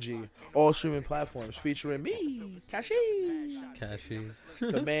Roll with a G. All streaming platforms featuring me, Kashi.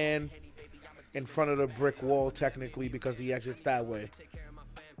 The man in front of the brick wall, technically, because the exit's that way.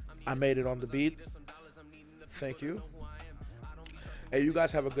 I made it on the beat. Thank you. Hey, you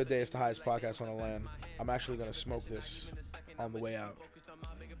guys have a good day. It's the highest podcast on the land. I'm actually going to smoke this on the way out.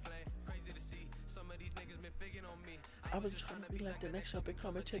 I was trying to be like the next up and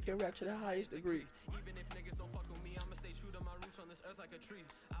come and take your rap to the highest degree. Even if niggas don't fuck with me, I'ma stay true to my roots on this earth like a tree.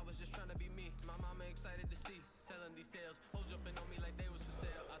 I was just trying to be me. My mama excited to see. Telling these tales. Hoes jumping on me like they was for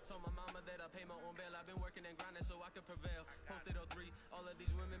sale. I told my mama that I pay my own bail. I've been working and grinding so I could prevail. Posted 03. All of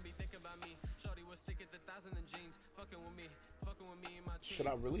these women be thinking about me. Shorty was sticking to 1,000 in jeans. Fucking with me and my team.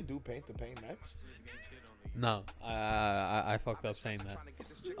 Should I really do Paint the Pain next? No, I fucked up saying that.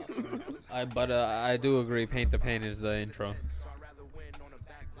 But I do agree. Paint the Pain is the intro. I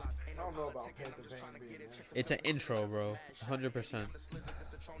don't know about Paint the Pain being an intro. It's an intro, bro. 100%.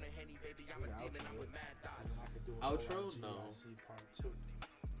 Outro? No.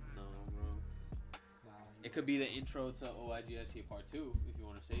 No, bro. It could be the intro to OIGSC Part 2 if you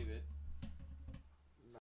want to save it.